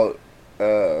loud,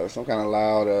 some kind of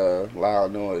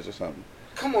loud noise or something.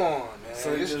 Come on, man.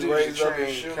 So he This just dude's a raised up and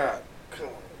trained shoot? cop. Come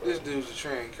on, bro. This dude's a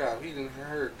trained cop. He didn't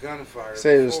heard gunfire.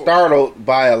 Said he was before. startled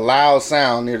by a loud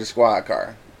sound near the squad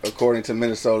car, according to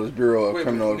Minnesota's Bureau of Wait a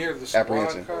Criminal minute, near the squad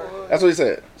Apprehension. car? That's what he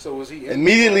said. So was he in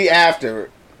Immediately after.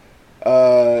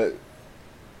 Oh,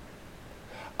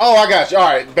 I got you. All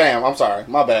right, bam. I'm sorry.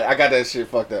 My bad. I got that shit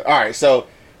fucked up. All right, so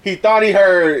he thought he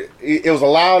heard it was a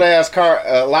loud ass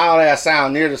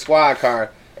sound near the squad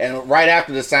car, and right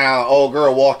after the sound, old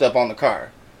girl walked up on the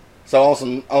car. So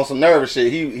on some nervous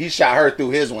shit, he shot her through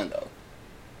his window.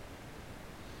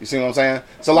 You see what I'm saying?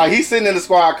 So like he's sitting in the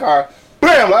squad car,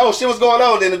 bam, like oh shit, what's going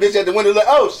on? Then the bitch at the window like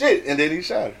oh shit, and then he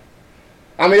shot her.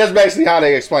 I mean that's basically how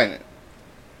they explain it.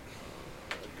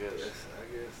 I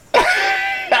guess.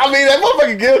 I mean that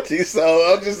motherfucker guilty,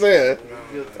 so I'm just saying.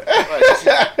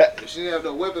 If she didn't have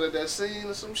no weapon at that scene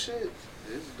or some shit,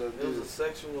 It was a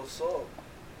sexual assault.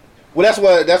 Well,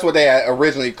 that's what they had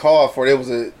originally called for. That's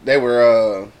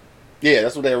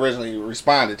what they originally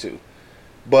responded to.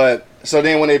 But so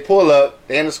then when they pull up,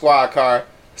 they in the squad car,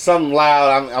 something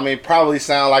loud. I mean, probably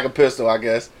sound like a pistol, I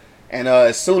guess. And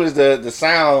as soon as the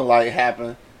sound like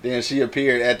happened, then she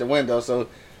appeared at the window. So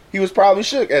he was probably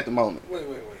shook at the moment. Wait.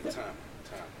 Time.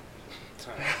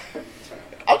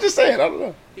 I'm just saying. I don't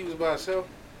know. He was by himself?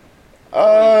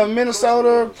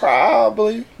 Minnesota,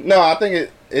 probably. No, I think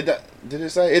it did it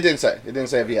say? It didn't say. It didn't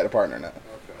say if he had a partner or not.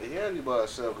 Okay. he had to be by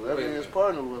himself because that Wait a means his minute.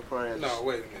 partner would probably. No,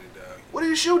 wait a minute, dog. What are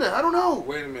you shooting? I don't know.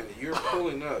 Wait a minute. You're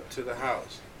pulling up to the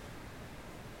house.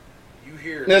 You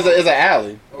hear It's an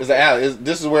alley. It's an alley.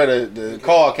 This is where the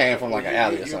call came from, like an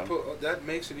alley or something. That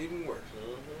makes it even worse.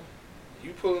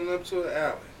 You pulling up to the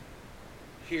alley,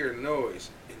 hear noise,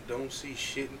 and don't see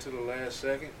shit until the last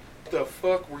second. The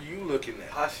fuck were you looking at?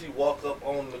 How she walk up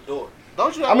on the door?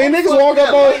 Don't you? I mean, niggas walk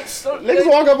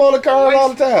up on the car all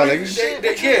the time. Niggas.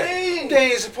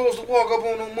 They ain't supposed to walk up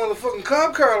on no motherfucking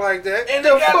cop car like that. And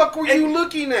The they got- fuck were and- you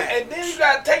looking at? And then you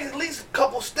gotta take at least a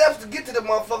couple steps to get to the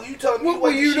motherfucker. You telling me What were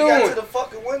wait till you she got doing? to the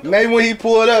fucking window? Maybe when he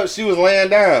pulled up, she was laying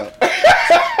down,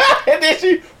 and then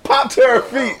she popped to her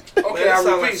feet. Okay, Man, I it sound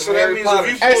repeat. like So some that Harry means Potter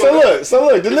if you shit. Hey, pull so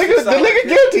look, the This nigga is how-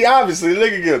 guilty. Obviously, the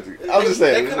nigga guilty. I'm just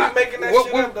They saying. could be making that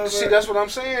shit up. Though, see, man. that's what I'm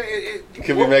saying.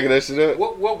 Could be making that shit up.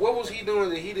 What was he doing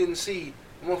that he didn't see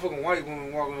a motherfucking white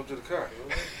woman walking up to the car?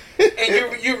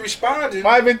 And you responded.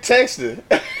 Might have been texting.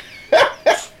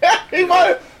 He might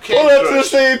have pulled up to the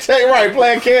scene,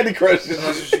 playing Candy Crush.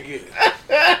 That's what you get.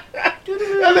 That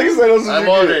nigga said that's what I'm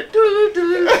you on get.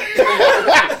 it.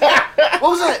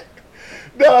 What was that?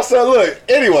 No, so look.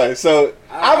 Anyway, so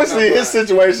I'm obviously not his buying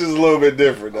situation is a little bit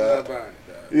different, I'm not dog. buying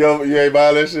it, dog. You ain't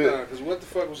buying that shit. Nah, because what the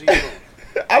fuck was he doing?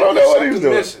 I don't know what he was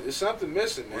doing. Missing. There's something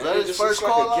missing, man. Was that his It's first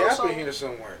like call out a or gap something? in here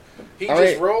somewhere. He I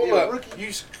just mean, roll yeah, up.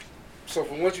 rookie. So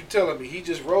from what you're telling me, he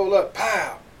just roll up.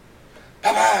 Pow,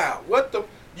 pow, pow. What the?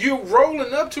 You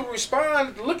rolling up to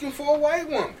respond, looking for a white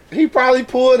woman. He probably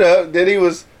pulled up. Then he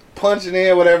was punching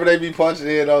in whatever they be punching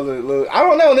in. All the little, I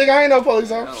don't know, nigga. I ain't no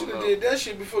police officer. Should have did that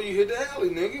shit before you hit the alley,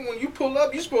 nigga. When you pull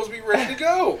up, you supposed to be ready to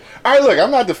go. All right, look, I'm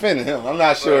not defending him. I'm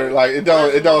not sure. Like it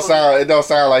don't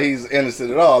sound like he's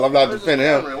innocent at all. I'm not Where's the defending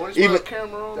camera? him. When he Even put the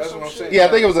camera on, That's some what I'm shit? saying. yeah, I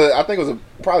think it was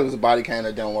probably a body cam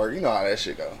that don't work. You know how that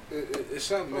shit go. It's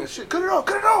something. Oh, missing. shit, cut it off!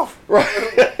 Cut it off!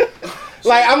 Right.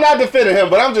 Like I'm not defending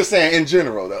him, but I'm just saying in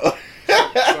general though.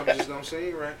 Something just don't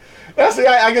seem right. That's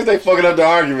I guess they fucking up the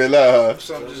argument now. Huh?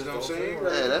 Something just don't seem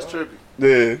right. Yeah, that's trippy.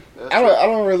 Yeah. That's I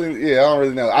don't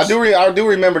really know. I do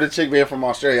remember the chick being from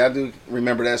Australia. I do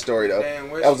remember that story though.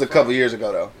 Damn, where's That was she a couple from? years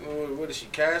ago though. What is she,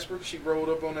 Casper? She rolled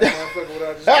up on that motherfucker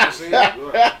without just seeing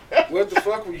it. What the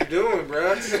fuck were you doing,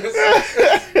 bro?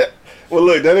 Well,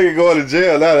 look, that nigga going to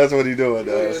jail now. That's what he doing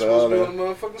though. Yeah, So I supposed to don't be on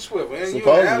know. the motherfucking swivel. And you in the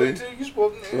Supposedly. alley too. You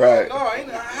supposed to. Right. No,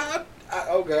 ain't.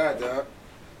 Oh God, dog.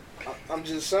 I'm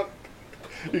just something.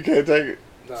 You can't take it.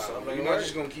 Nah, Something you're ain't not right.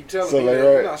 just gonna keep telling Something me ain't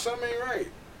that. right. Nah, something ain't right.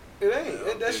 It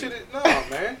ain't. That shit is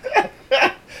man.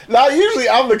 Now, usually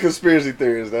I'm the conspiracy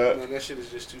theorist, though. Man, that shit is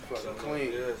just too fucking Something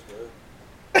clean. like this,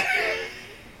 man.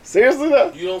 Seriously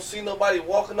though. You don't see nobody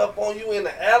walking up on you in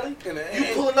the alley. And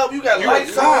You pulling up, you got You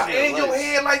lights a on cop. and your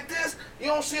head like this. You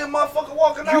don't see a motherfucker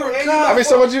walking You out. a and cop. I mean,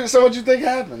 so what you think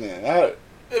happened then?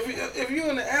 If you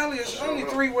in the alley, there's only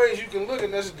three ways you can look,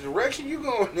 and that's the direction you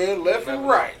going there, left and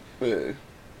right. Yeah. You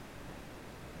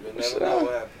never know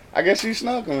what happened. I guess you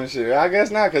snuck him and shit. I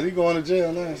guess not, because he going to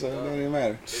jail now, so it don't even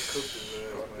matter. They cooked his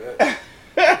ass,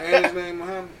 man. And his name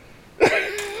Muhammad.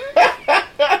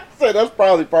 So that's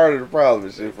probably part of the problem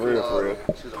and shit, for real, for real.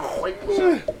 She's a white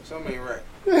woman. Something ain't right.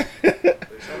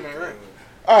 Something ain't right.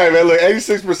 All right, man, look,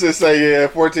 86% say yeah,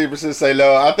 14% say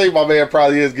no. I think my man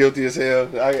probably is guilty as hell.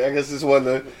 I guess this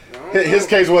wasn't his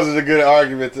case wasn't a good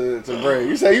argument to bring.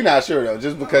 You say you're not sure, though,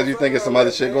 just because you think it's some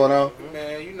other shit going on?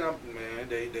 Man, you know, man,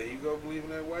 there you go believing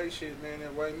that white shit, man,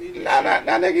 that white media. Nah,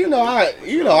 nigga,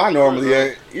 I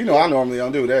normally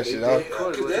don't do that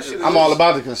shit. I'm all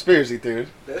about the conspiracy theory.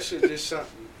 That shit just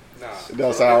something. Nah. It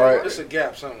don't sound right. It's a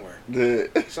gap somewhere. Yeah.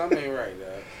 Something ain't right, dog.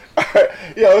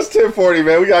 Yo, it's 10:40,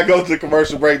 man. We gotta go to the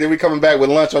commercial break. Then we coming back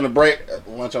with lunch on the break.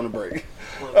 Lunch on the break.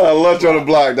 Lunch on the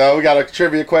block, dog. We got a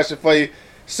trivia question for you.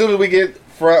 As soon as we get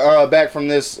back from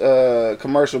this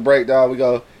commercial break, dog, we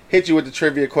go hit you with the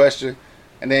trivia question,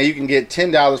 and then you can get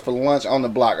 $10 for lunch on the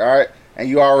block, all right? And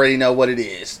you already know what it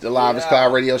is. The Live is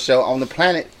Cloud radio show on the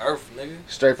planet. Earth, nigga.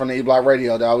 Straight from the E-Block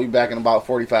Radio, dog. We back in about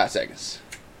 45 seconds.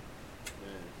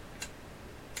 Man.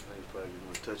 You probably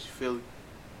want to touch your Philly.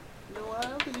 You know what? I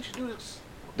don't think you should do this.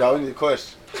 Dog, we need a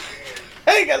question.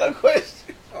 I ain't got no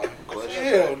question. Question.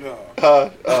 Hell no.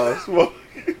 Smoke.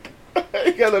 I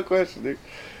ain't got no question, nigga.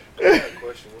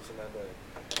 Question, what's in that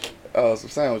bag? Some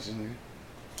sandwiches,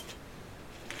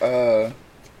 nigga.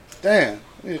 Damn.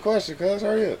 I need a question, cuz.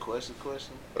 Hurry up. Question.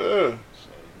 Uh, So, you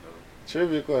know,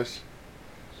 trivia question.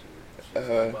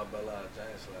 About Bella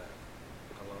Giant Slide.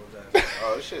 How long was that?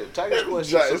 oh shit, Tiger's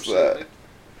question. Giant some slide. shit,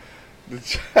 The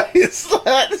giant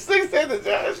slide. This thing said the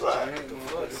giant slide.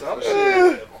 Some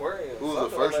shit. Aquarium. Who was the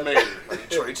something first like mayor of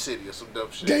Detroit City or some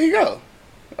dumb shit? There you go.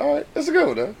 All right. That's a good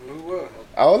one, though. Who was?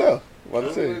 I don't know. What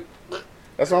to say?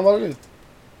 That's what I'm about to do.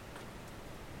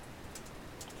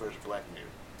 First black mayor.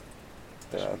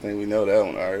 Yeah, I think we know that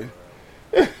one already.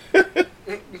 Yeah,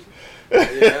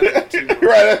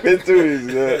 Right, that's been too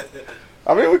easy. Yeah.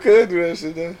 I mean, we could do that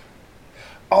shit though.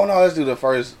 Oh no, let's do the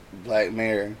first black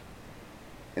mayor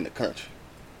in the country.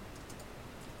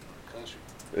 Country.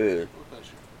 Yeah. What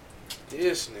country?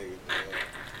 This nigga, man.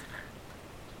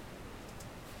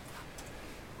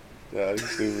 Nah, you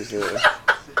stupid shit.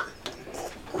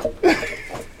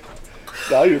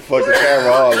 Nah, you fucked the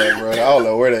camera all that, bro. I don't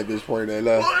know where that bitch pointed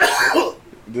at now.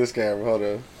 This camera, hold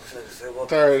on.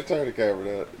 Turn the camera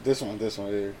down. This one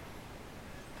here.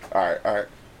 Alright.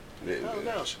 Yeah, Calm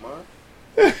down, Shamar.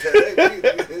 This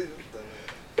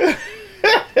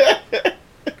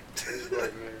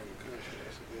black man in the country.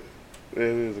 That's good. That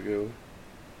is a good one.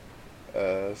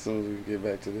 As soon as we can get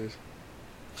back to this.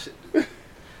 Shit, dude.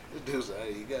 This dude's like,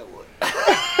 hey, you got what?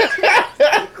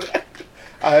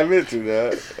 I admit to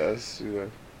that. That's, you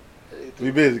know.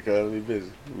 We busy, cuz. We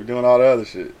busy. We doing all the other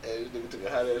shit. Hey, this nigga took a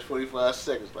hot ass 45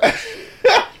 seconds. Like, shit.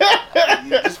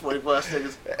 Yeah, just 45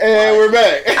 seconds. And we're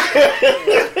back.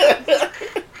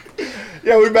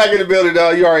 Yeah, we're back in the building,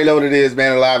 dog. You already know what it is,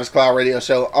 man. The Live is Cloud radio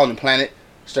show on the planet.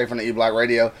 Straight from the E-Block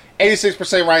Radio.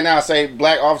 86% right now say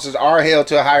black officers are held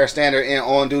to a higher standard in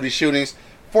on-duty shootings.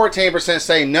 14%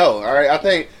 say no. All right, I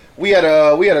think we had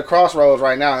a crossroads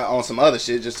right now on some other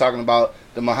shit. Just talking about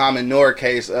the Muhammad Noor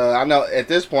case. I know at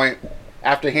this point,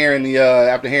 after hearing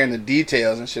the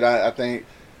details and shit, I think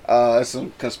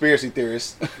some conspiracy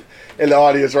theorists in the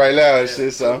audience right now and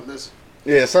shit. So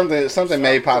yeah, something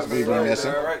may possibly be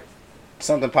missing.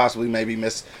 Something possibly may be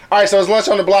missing. All right, so it's lunch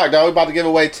on the block, dog. We're about to give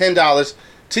away $10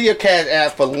 to your Cash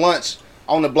App for lunch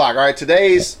on the block. All right,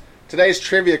 today's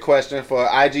trivia question for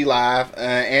IG Live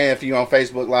and if you're on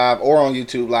Facebook Live or on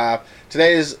YouTube Live,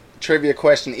 today's trivia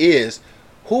question is,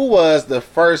 who was the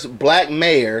first black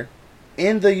mayor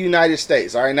in the United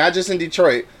States? All right, not just in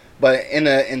Detroit, but in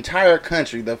the entire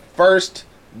country. The first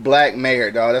black mayor,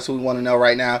 dog. That's what we want to know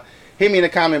right now. Hit me in the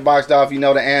comment box, dog, if you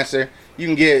know the answer. You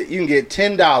can get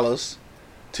 $10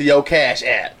 to your Cash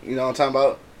App. You know what I'm talking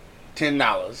about?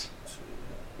 $10.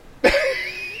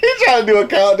 He trying to do a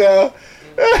countdown.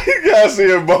 You gotta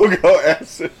see a BOGO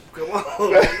answer. Come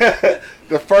on.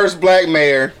 The first black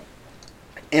mayor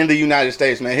in the United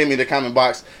States, man. Hit me in the comment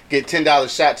box. Get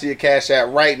 $10 shot to your Cash App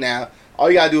right now. All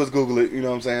you gotta do is Google it. You know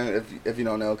what I'm saying? If you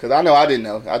don't know, because I know I didn't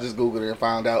know. I just Googled it and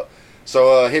found out.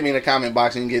 So hit me in the comment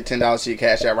box and you can get $10 to your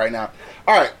Cash App right now.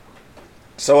 All right.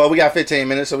 So we got 15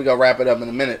 minutes, so we gonna wrap it up in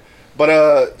a minute.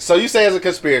 But so you say it's a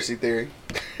conspiracy theory,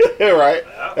 right?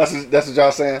 That's what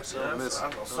y'all saying.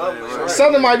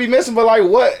 Something might be missing, but like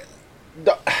what?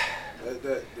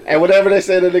 And whatever they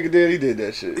say that nigga did, he did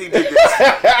that shit. He did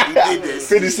this.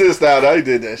 50 Cent style, though, he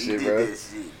did that shit, bro.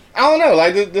 I don't know,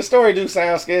 like the story do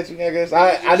sound sketchy, I guess.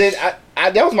 I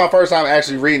that was my first time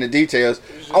actually reading the details,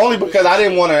 only because I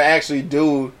didn't want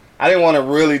to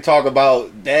really talk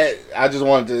about that. I just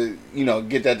wanted to,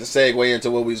 get that to segue into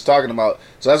what we was talking about.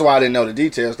 So that's why I didn't know the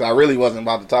details, because I really wasn't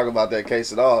about to talk about that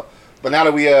case at all. But now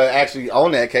that we actually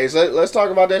own that case, let's talk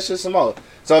about that shit some more.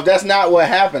 So if that's not what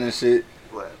happened and shit,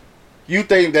 What? you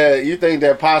think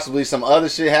that possibly some other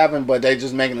shit happened, but they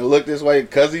just making it look this way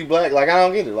because he black? Like, I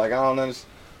don't get it. Like, I don't understand.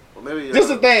 Well, maybe. This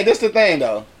the thing,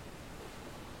 though.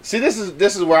 See, this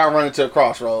is where I run into a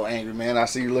crossroad, angry man. I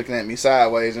see you looking at me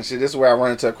sideways and shit. This is where I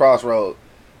run into a crossroad.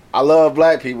 I love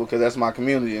black people because that's my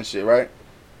community and shit, right?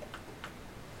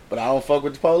 But I don't fuck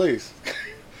with the police.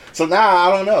 So now I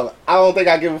don't know. I don't think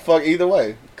I give a fuck either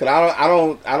way. Cause I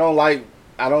don't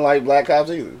like black cops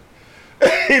either.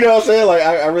 You know what I'm saying? Like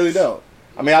I really don't.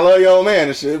 I mean, I love your old man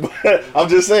and shit, but I'm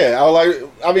just saying.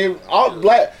 All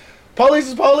black police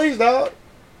is police, dog.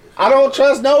 I don't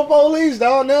trust no police,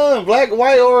 dog. None, black,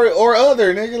 white, or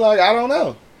other, nigga. Like, I don't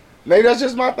know. Maybe that's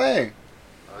just my thing.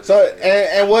 So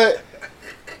and what?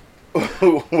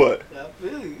 What? I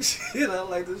feel you. Shit, I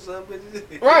like this son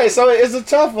bitches. Right. So it's a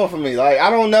tough one for me. Like I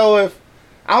don't know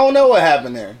what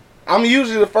happened there. I'm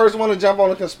usually the first one to jump on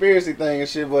the conspiracy thing and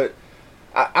shit, but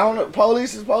I don't know.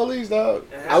 Police is police, dog.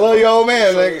 I love your old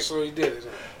man, nigga. So he did it.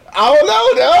 I don't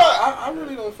know, dog. I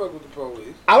really don't fuck with the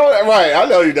police. I don't. Right. I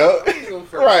know you don't.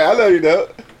 Right. I know you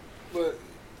don't. But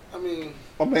I mean,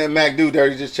 my man Mac Do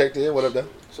Dirty just checked in. What up, though?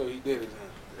 So he did it.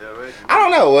 Yeah, right. I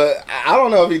don't know. I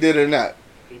don't know if he did it or not.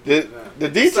 The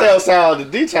details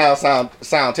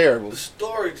sound terrible. The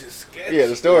story just sketchy. Yeah,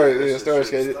 the story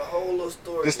sketchy. The whole little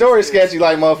story. The story sketchy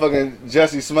like motherfucking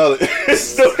Jussie Smollett. The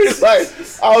story's like,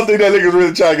 I don't think that nigga's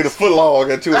really trying to get a foot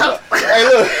long or two. Hey,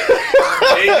 look.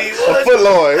 A foot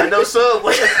long. No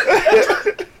subway.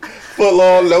 Foot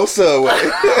long, no subway.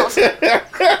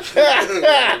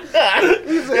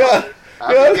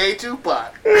 I'm gay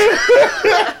Tupac.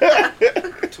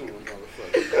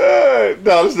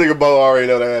 No, this nigga Bo already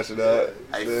know the answer, dog.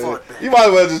 Hey, fuck that. You might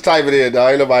as well just type it in,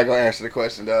 dog. Ain't nobody gonna answer the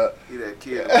question, dog. He that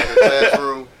kid in the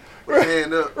classroom with his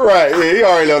hand up. Right, yeah, he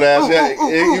already know the answer.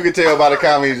 You can tell by the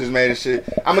comment he just made and shit.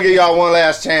 I'm gonna give y'all one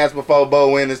last chance before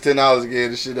Bo wins this $10 again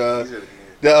and shit.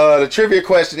 The trivia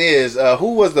question is,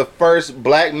 who was the first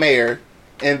black mayor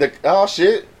in the... Oh,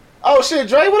 shit,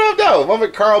 Dre, what up, though? My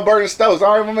man Carl Burton Stokes.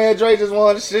 All right, my man Dre just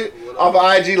won the shit off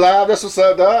of IG Live. That's what's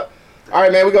up, dog. All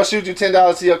right, man, we gonna shoot you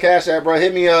 $10 to your Cash App, bro.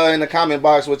 Hit me in the comment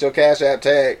box with your Cash App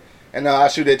tag, and I'll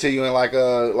shoot it to you in like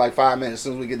 5 minutes as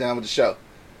soon as we get done with the show.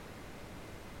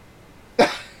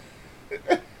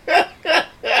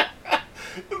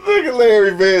 Look at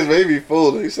Larry Benz, baby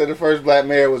fool. He said the first black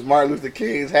mayor was Martin Luther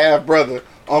King's half brother,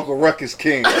 Uncle Ruckus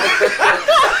King.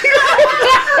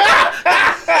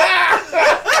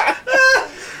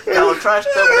 Y'all trash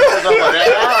stuff over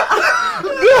there.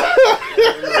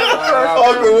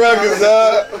 Uncle Ruckus,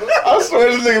 dog. I swear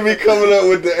this nigga be coming up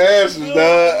with the answers,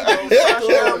 dog.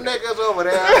 Y'all niggas over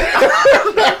there.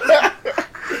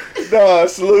 No,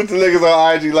 salute to niggas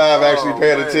on IG Live actually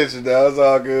paying attention, dog. It's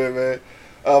all good, man.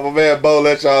 My man Bo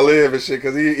let y'all live and shit,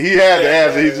 because he had the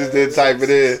answer, he just didn't type it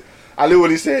in. I knew what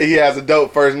he said. He has a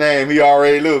dope first name. He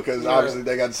already knew, because obviously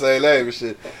they got the same name and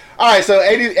shit. All right, so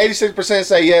 86%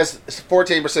 say yes,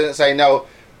 14% say no.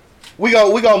 We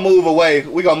gonna move away.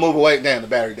 We gonna move away. Damn, the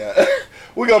battery died.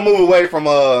 We gonna move away from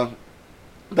the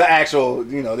actual,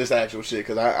 this actual shit,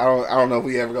 because I don't know if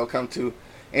we ever gonna come to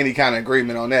any kind of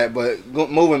agreement on that. But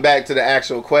moving back to the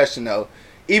actual question though,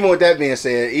 even with that being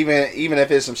said, even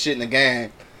if it's some shit in the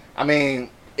game, I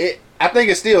mean, I think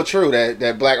it's still true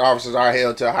that black officers are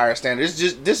held to a higher standard.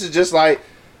 This is just like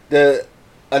the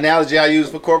analogy I use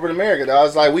for corporate America, though.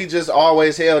 It's like we just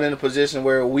always held in a position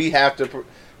where we have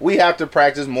to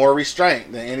practice more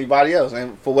restraint than anybody else,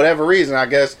 and for whatever reason, I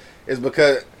guess it's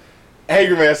because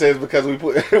Angry Man says because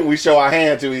we show our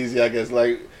hand too easy. I guess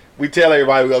like we tell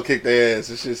everybody we gonna kick their ass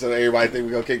and shit, so everybody think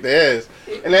we gonna kick their ass,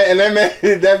 and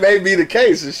that may be the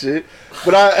case and shit.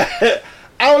 But I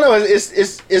don't know.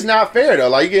 It's not fair though.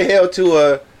 Like you get held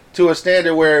to a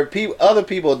standard where other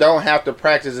people don't have to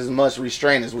practice as much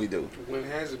restraint as we do. When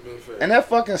has it been fair? And that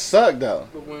fucking sucked though.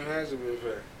 But when has it been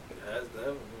fair? It has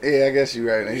never been. Yeah, I guess you're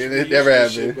right. It never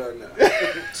has been.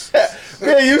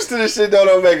 Being used to this shit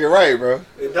don't make it right, bro.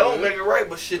 It don't make it right,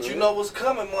 but shit, you know what's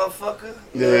coming, motherfucker.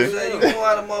 You know what I'm saying? You know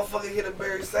how the motherfucker hit a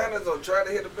Barry Sanders or try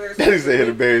to hit a Barry Sanders. They hit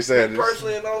a Barry Sanders.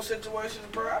 Personally, in those situations,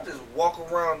 bro, I just walk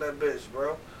around that bitch,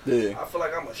 bro. Yeah. I feel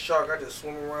like I'm a shark. I just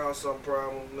swim around some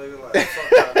problem, nigga. Like,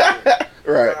 fuck out.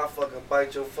 Right. I'll fucking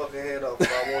bite your fucking head off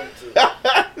if I wanted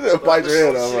to. Bite your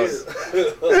head off.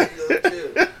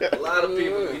 A lot of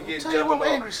people be getting jumping off.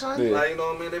 Angry, son. Yeah. Like, you know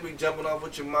what I mean? They be jumping off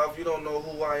with your mouth. You don't know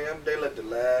who I am. They let the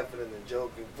laughing and the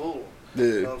joking fool them.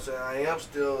 You know what I'm saying? I am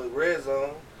still red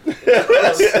zone. You know what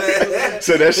I'm saying?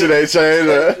 So that shit ain't changed,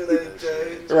 huh? That shit ain't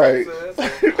changed. Right. You know what I'm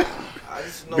saying? So, I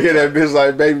just know Being that bitch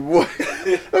like, baby boy,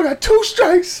 I got 2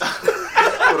 strikes. Trying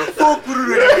to fuck with a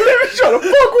nigga. Trying to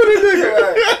fuck with a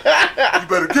nigga. You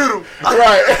better get him.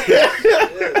 Right.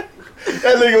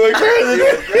 That nigga went crazy.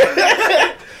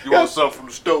 You want something from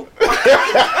the stove?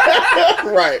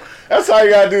 Right. That's how you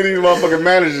gotta do these motherfucking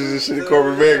managers and shit in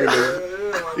corporate America,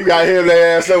 nigga. You gotta hit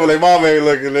their ass up when their mama ain't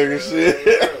looking, nigga,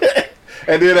 shit.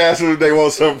 And then ask them if they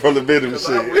want something from the vending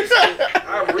machine.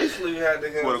 I recently had to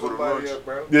hit somebody up,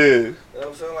 bro. Yeah. You know what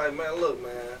I'm saying? Like, man, look,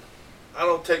 man, I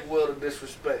don't take well to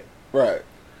disrespect. Right.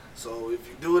 So if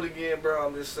you do it again, bro,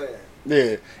 I'm just saying.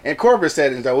 Yeah. In corporate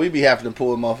settings though, we be having to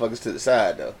pull motherfuckers to the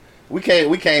side though. We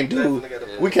can't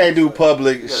do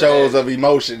public shows of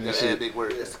emotion and shit. Big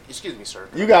words. Excuse me, sir.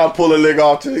 You gotta pull a nigga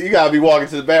off you gotta be walking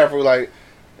to the bathroom like,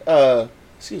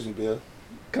 excuse me, Bill.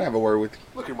 can I have a word with you?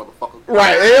 Look here, motherfucker.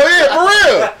 Right, hell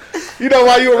yeah, for real. You know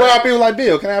why you around people like,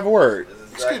 Bill, can I have a word?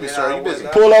 Excuse me, sir, you busy?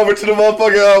 Pull over to the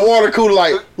motherfucking water cooler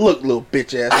like, look, little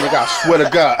bitch ass nigga, I swear to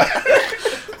God.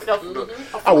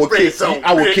 I will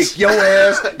kick your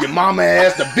ass, your mama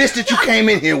ass, the bitch that you came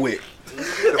in here with.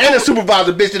 And the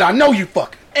supervisor bitch that I know you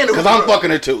fucking. Because I'm fucking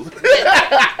her too. And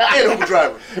the Uber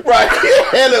driver. Right.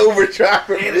 And the Uber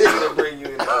driver. And it's gonna bring you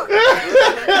in.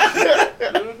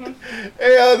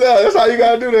 Hell no, that's how you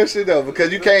gotta do that shit though. Because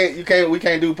we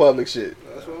can't do public shit.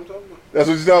 That's what I'm talking about. That's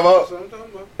what you talking about? That's what I'm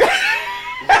talking about.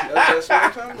 That's what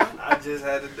I'm talking about. I just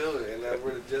had to do it, and I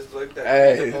really just like that.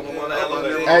 Hey.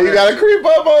 Hey, You gotta creep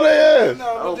up on their ass.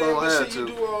 No, but then I listen, had you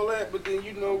to. do all that, but then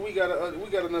you know we got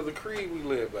another creed we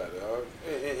live by, dog,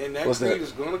 and that What's creed that?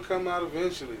 is gonna come out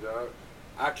eventually, dog.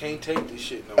 I can't take this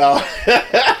shit no more. Oh.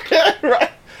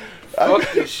 Right.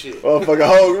 Fuck this shit. Motherfucker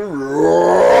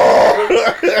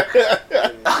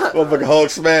Hulk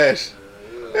smash.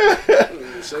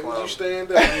 So when you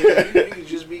stand up, nigga, you can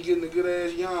just be getting a good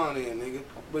ass yawn in, nigga.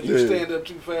 But you Yeah. stand up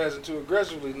too fast and too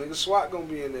aggressively, nigga. SWAT gonna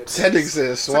be in there. That nigga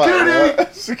said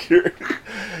SWAT. Security.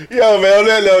 Yo, man, on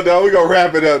that note, dog, we gonna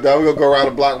wrap it up, dog. We gonna go around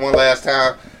the block one last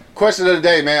time. Question of the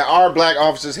day, man. Are black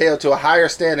officers held to a higher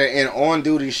standard in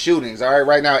on-duty shootings? All right,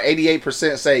 right now,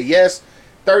 88% say yes,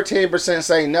 13%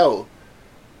 say no.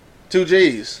 2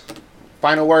 G's.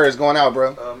 Final words going out,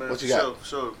 bro. Man, What you for got?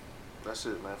 sure. That's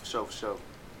it, man. For sure.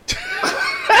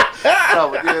 No,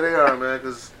 but yeah, they are, man.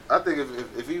 Because I think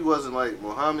if he wasn't like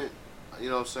Muhammad, you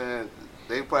know what I'm saying,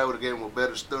 they probably would have gave him a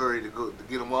better story to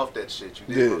get him off that shit.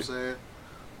 You dig what I'm saying?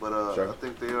 But Sure. I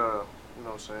think they are, you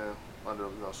know what I'm saying, under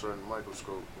certain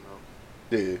microscope. You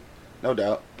know. Yeah, no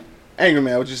doubt. Angry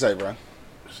man, what you say, bro?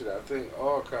 Shit, I think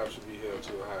all cops should be held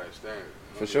to a higher standard.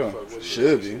 For sure. Fuck what it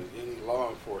Should is. be. Any law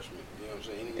enforcement, you know what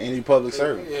I'm saying? Any public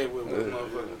servant. Yeah, with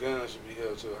motherfucking guns should be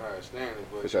held to a higher standard.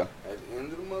 But For sure. at the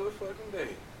end of the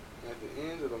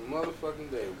motherfucking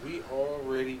day, we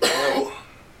already know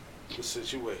the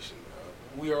situation, dog.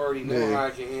 We already know how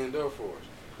it can end up for us.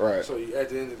 Right. So at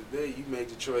the end of the day, you make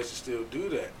the choice to still do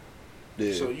that.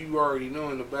 Yeah. So you already know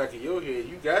in the back of your head,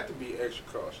 you got to be extra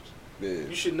cautious. Yeah.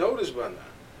 You should know this by now.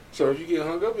 So if you get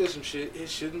hung up in some shit, it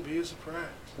shouldn't be a surprise.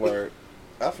 Word.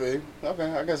 I feel you. Okay,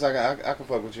 I guess I can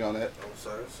fuck with you on that. I'm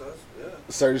sorry, yeah.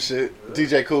 Certain shit.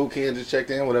 DJ Cool Ken just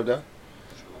checked in. What up, dog?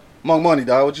 Monk Money,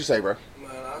 dog. What you say, bro? Man,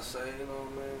 I say, man,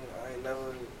 I ain't never,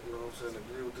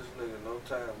 agree with this nigga no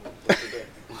time but today.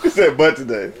 He said, but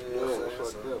today. You know what I'm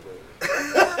saying?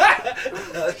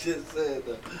 I just said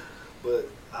that. But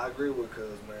I agree with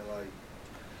Cuz, man. Like,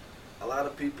 a lot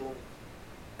of people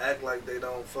act like they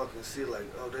don't fucking see, like,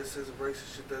 oh, this is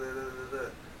racist shit,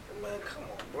 da-da-da-da-da. And man, come on,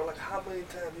 bro. Like, how many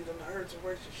times you done heard some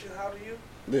racist shit? How do you?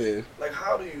 Yeah. Like,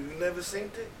 how do you? You never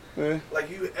seen it? Yeah. Like,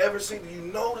 you ever seen it? You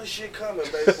know this shit coming,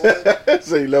 baby boy.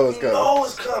 So you know it's You coming. know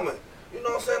it's coming. You know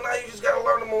what I'm saying? Now you just gotta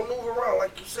learn to maneuver around.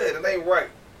 Like you said, it ain't right.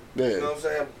 Yeah. You know what I'm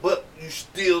saying? But you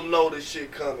still know this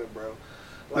shit coming, bro.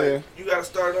 Like, Yeah. you gotta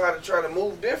start how to try to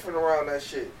move different around that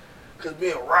shit. Cause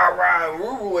being rah-rah and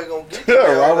roo-roo ain't gonna get you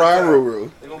there all the Rah-rah and time.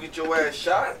 roo-roo. They gonna get your ass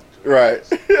shot. Right.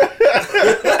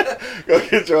 Go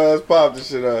get your ass popped and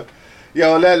shit up.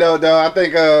 Yo, on that note, though, I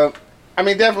think,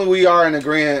 definitely we are in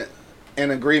agreement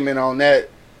on that.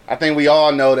 I think we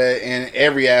all know that in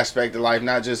every aspect of life,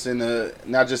 not just in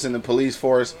the police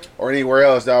force or anywhere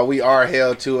else, though, we are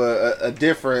held to a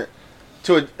different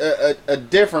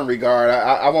regard.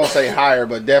 I won't say higher,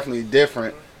 but definitely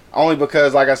different. Only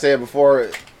because, like I said before,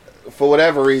 for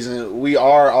whatever reason, we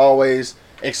are always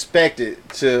expected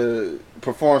to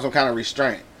perform some kind of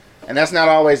restraint, and that's not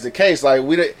always the case. Like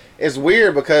it's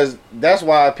weird because that's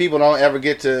why people don't ever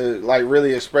get to like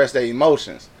really express their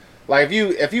emotions. Like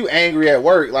if you angry at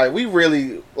work, we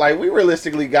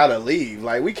realistically gotta leave.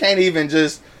 Like we can't be in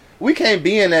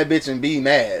that bitch and be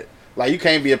mad. Like you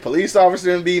can't be a police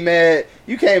officer and be mad.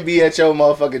 You can't be at your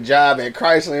motherfucking job at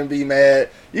Chrysler and be mad.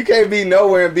 You can't be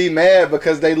nowhere and be mad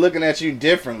because they looking at you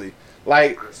differently.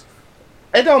 Like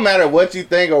it don't matter what you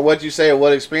think or what you say or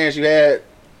what experience you had.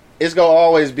 It's gonna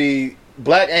always be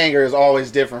black anger is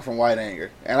always different from white anger,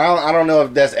 and I don't know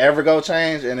if that's ever gonna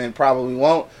change, and it probably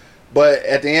won't. But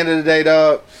at the end of the day,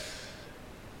 dog,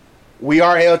 we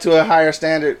are held to a higher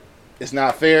standard. It's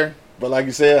not fair, but like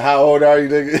you said, how old are you,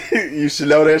 nigga? You should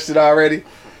know that shit already.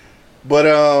 But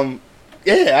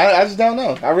yeah, I just don't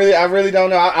know. I really don't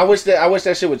know. I wish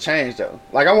that shit would change though.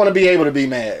 Like I want to be able to be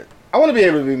mad. I want to be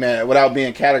able to be mad without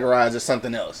being categorized as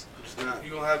something else. You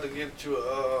gonna have to get you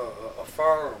a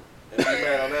farm and be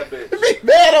mad on that bitch. Be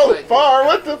mad on the farm?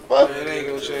 What the fuck? It ain't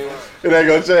gonna change. It ain't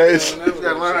gonna change. You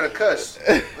gotta learn how to cuss.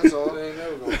 That's all. It ain't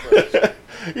never gonna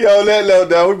change. Yo, on that note,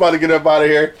 though, we about to get up out of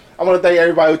here. I want to thank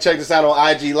everybody who checked us out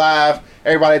on IG Live,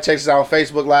 everybody that checks us out on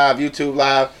Facebook Live, YouTube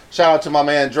Live. Shout out to my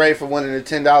man Dre for winning the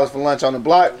 $10 for lunch on the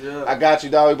block. Yeah. I got you,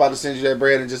 dog. We about to send you that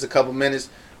bread in just a couple minutes.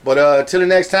 But till the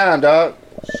next time, dog.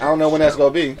 I don't know when that's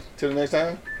going to be. Till the next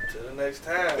time? Till the next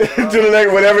time. Till the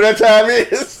next, whatever that time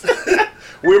is.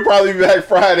 We'll probably be back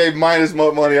Friday minus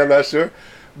more money, I'm not sure.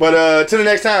 But till the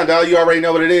next time, dog, you already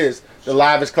know what it is. The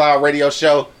Livest Cloud Radio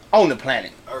Show on the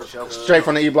planet. Straight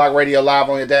from the E-Block Radio Live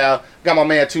on your dial. Got my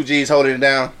man 2G's holding it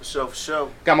down. For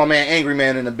sure. Got my man Angry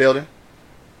Man in the building.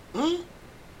 And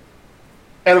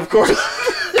of course,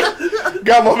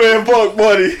 got my man Buck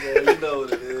Buddy. Yeah, you know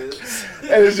what it is.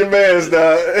 And it's your man's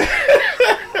dog.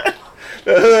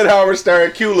 The Hood Howard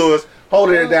Stern, Q Lewis,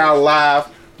 holding it down live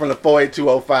from the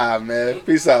 48205, man.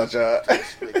 Peace out, y'all.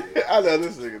 I love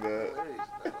this nigga, dog.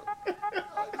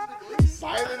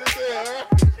 Silent as hell, huh?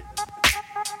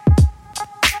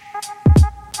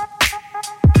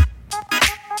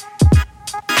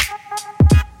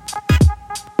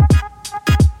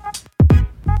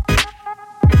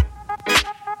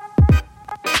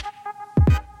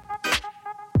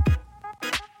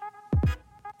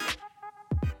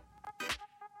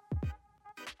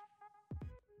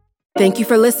 Thank you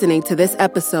for listening to this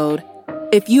episode.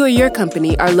 If you or your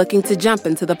company are looking to jump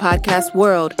into the podcast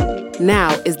world,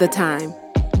 now is the time.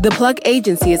 The Plug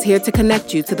Agency is here to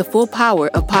connect you to the full power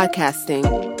of podcasting.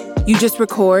 You just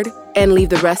record and leave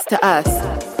the rest to us.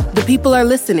 The people are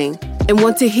listening and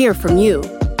want to hear from you.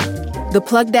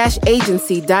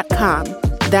 theplug-agency.com.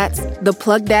 That's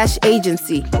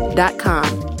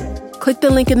theplug-agency.com. Click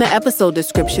the link in the episode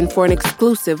description for an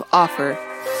exclusive offer.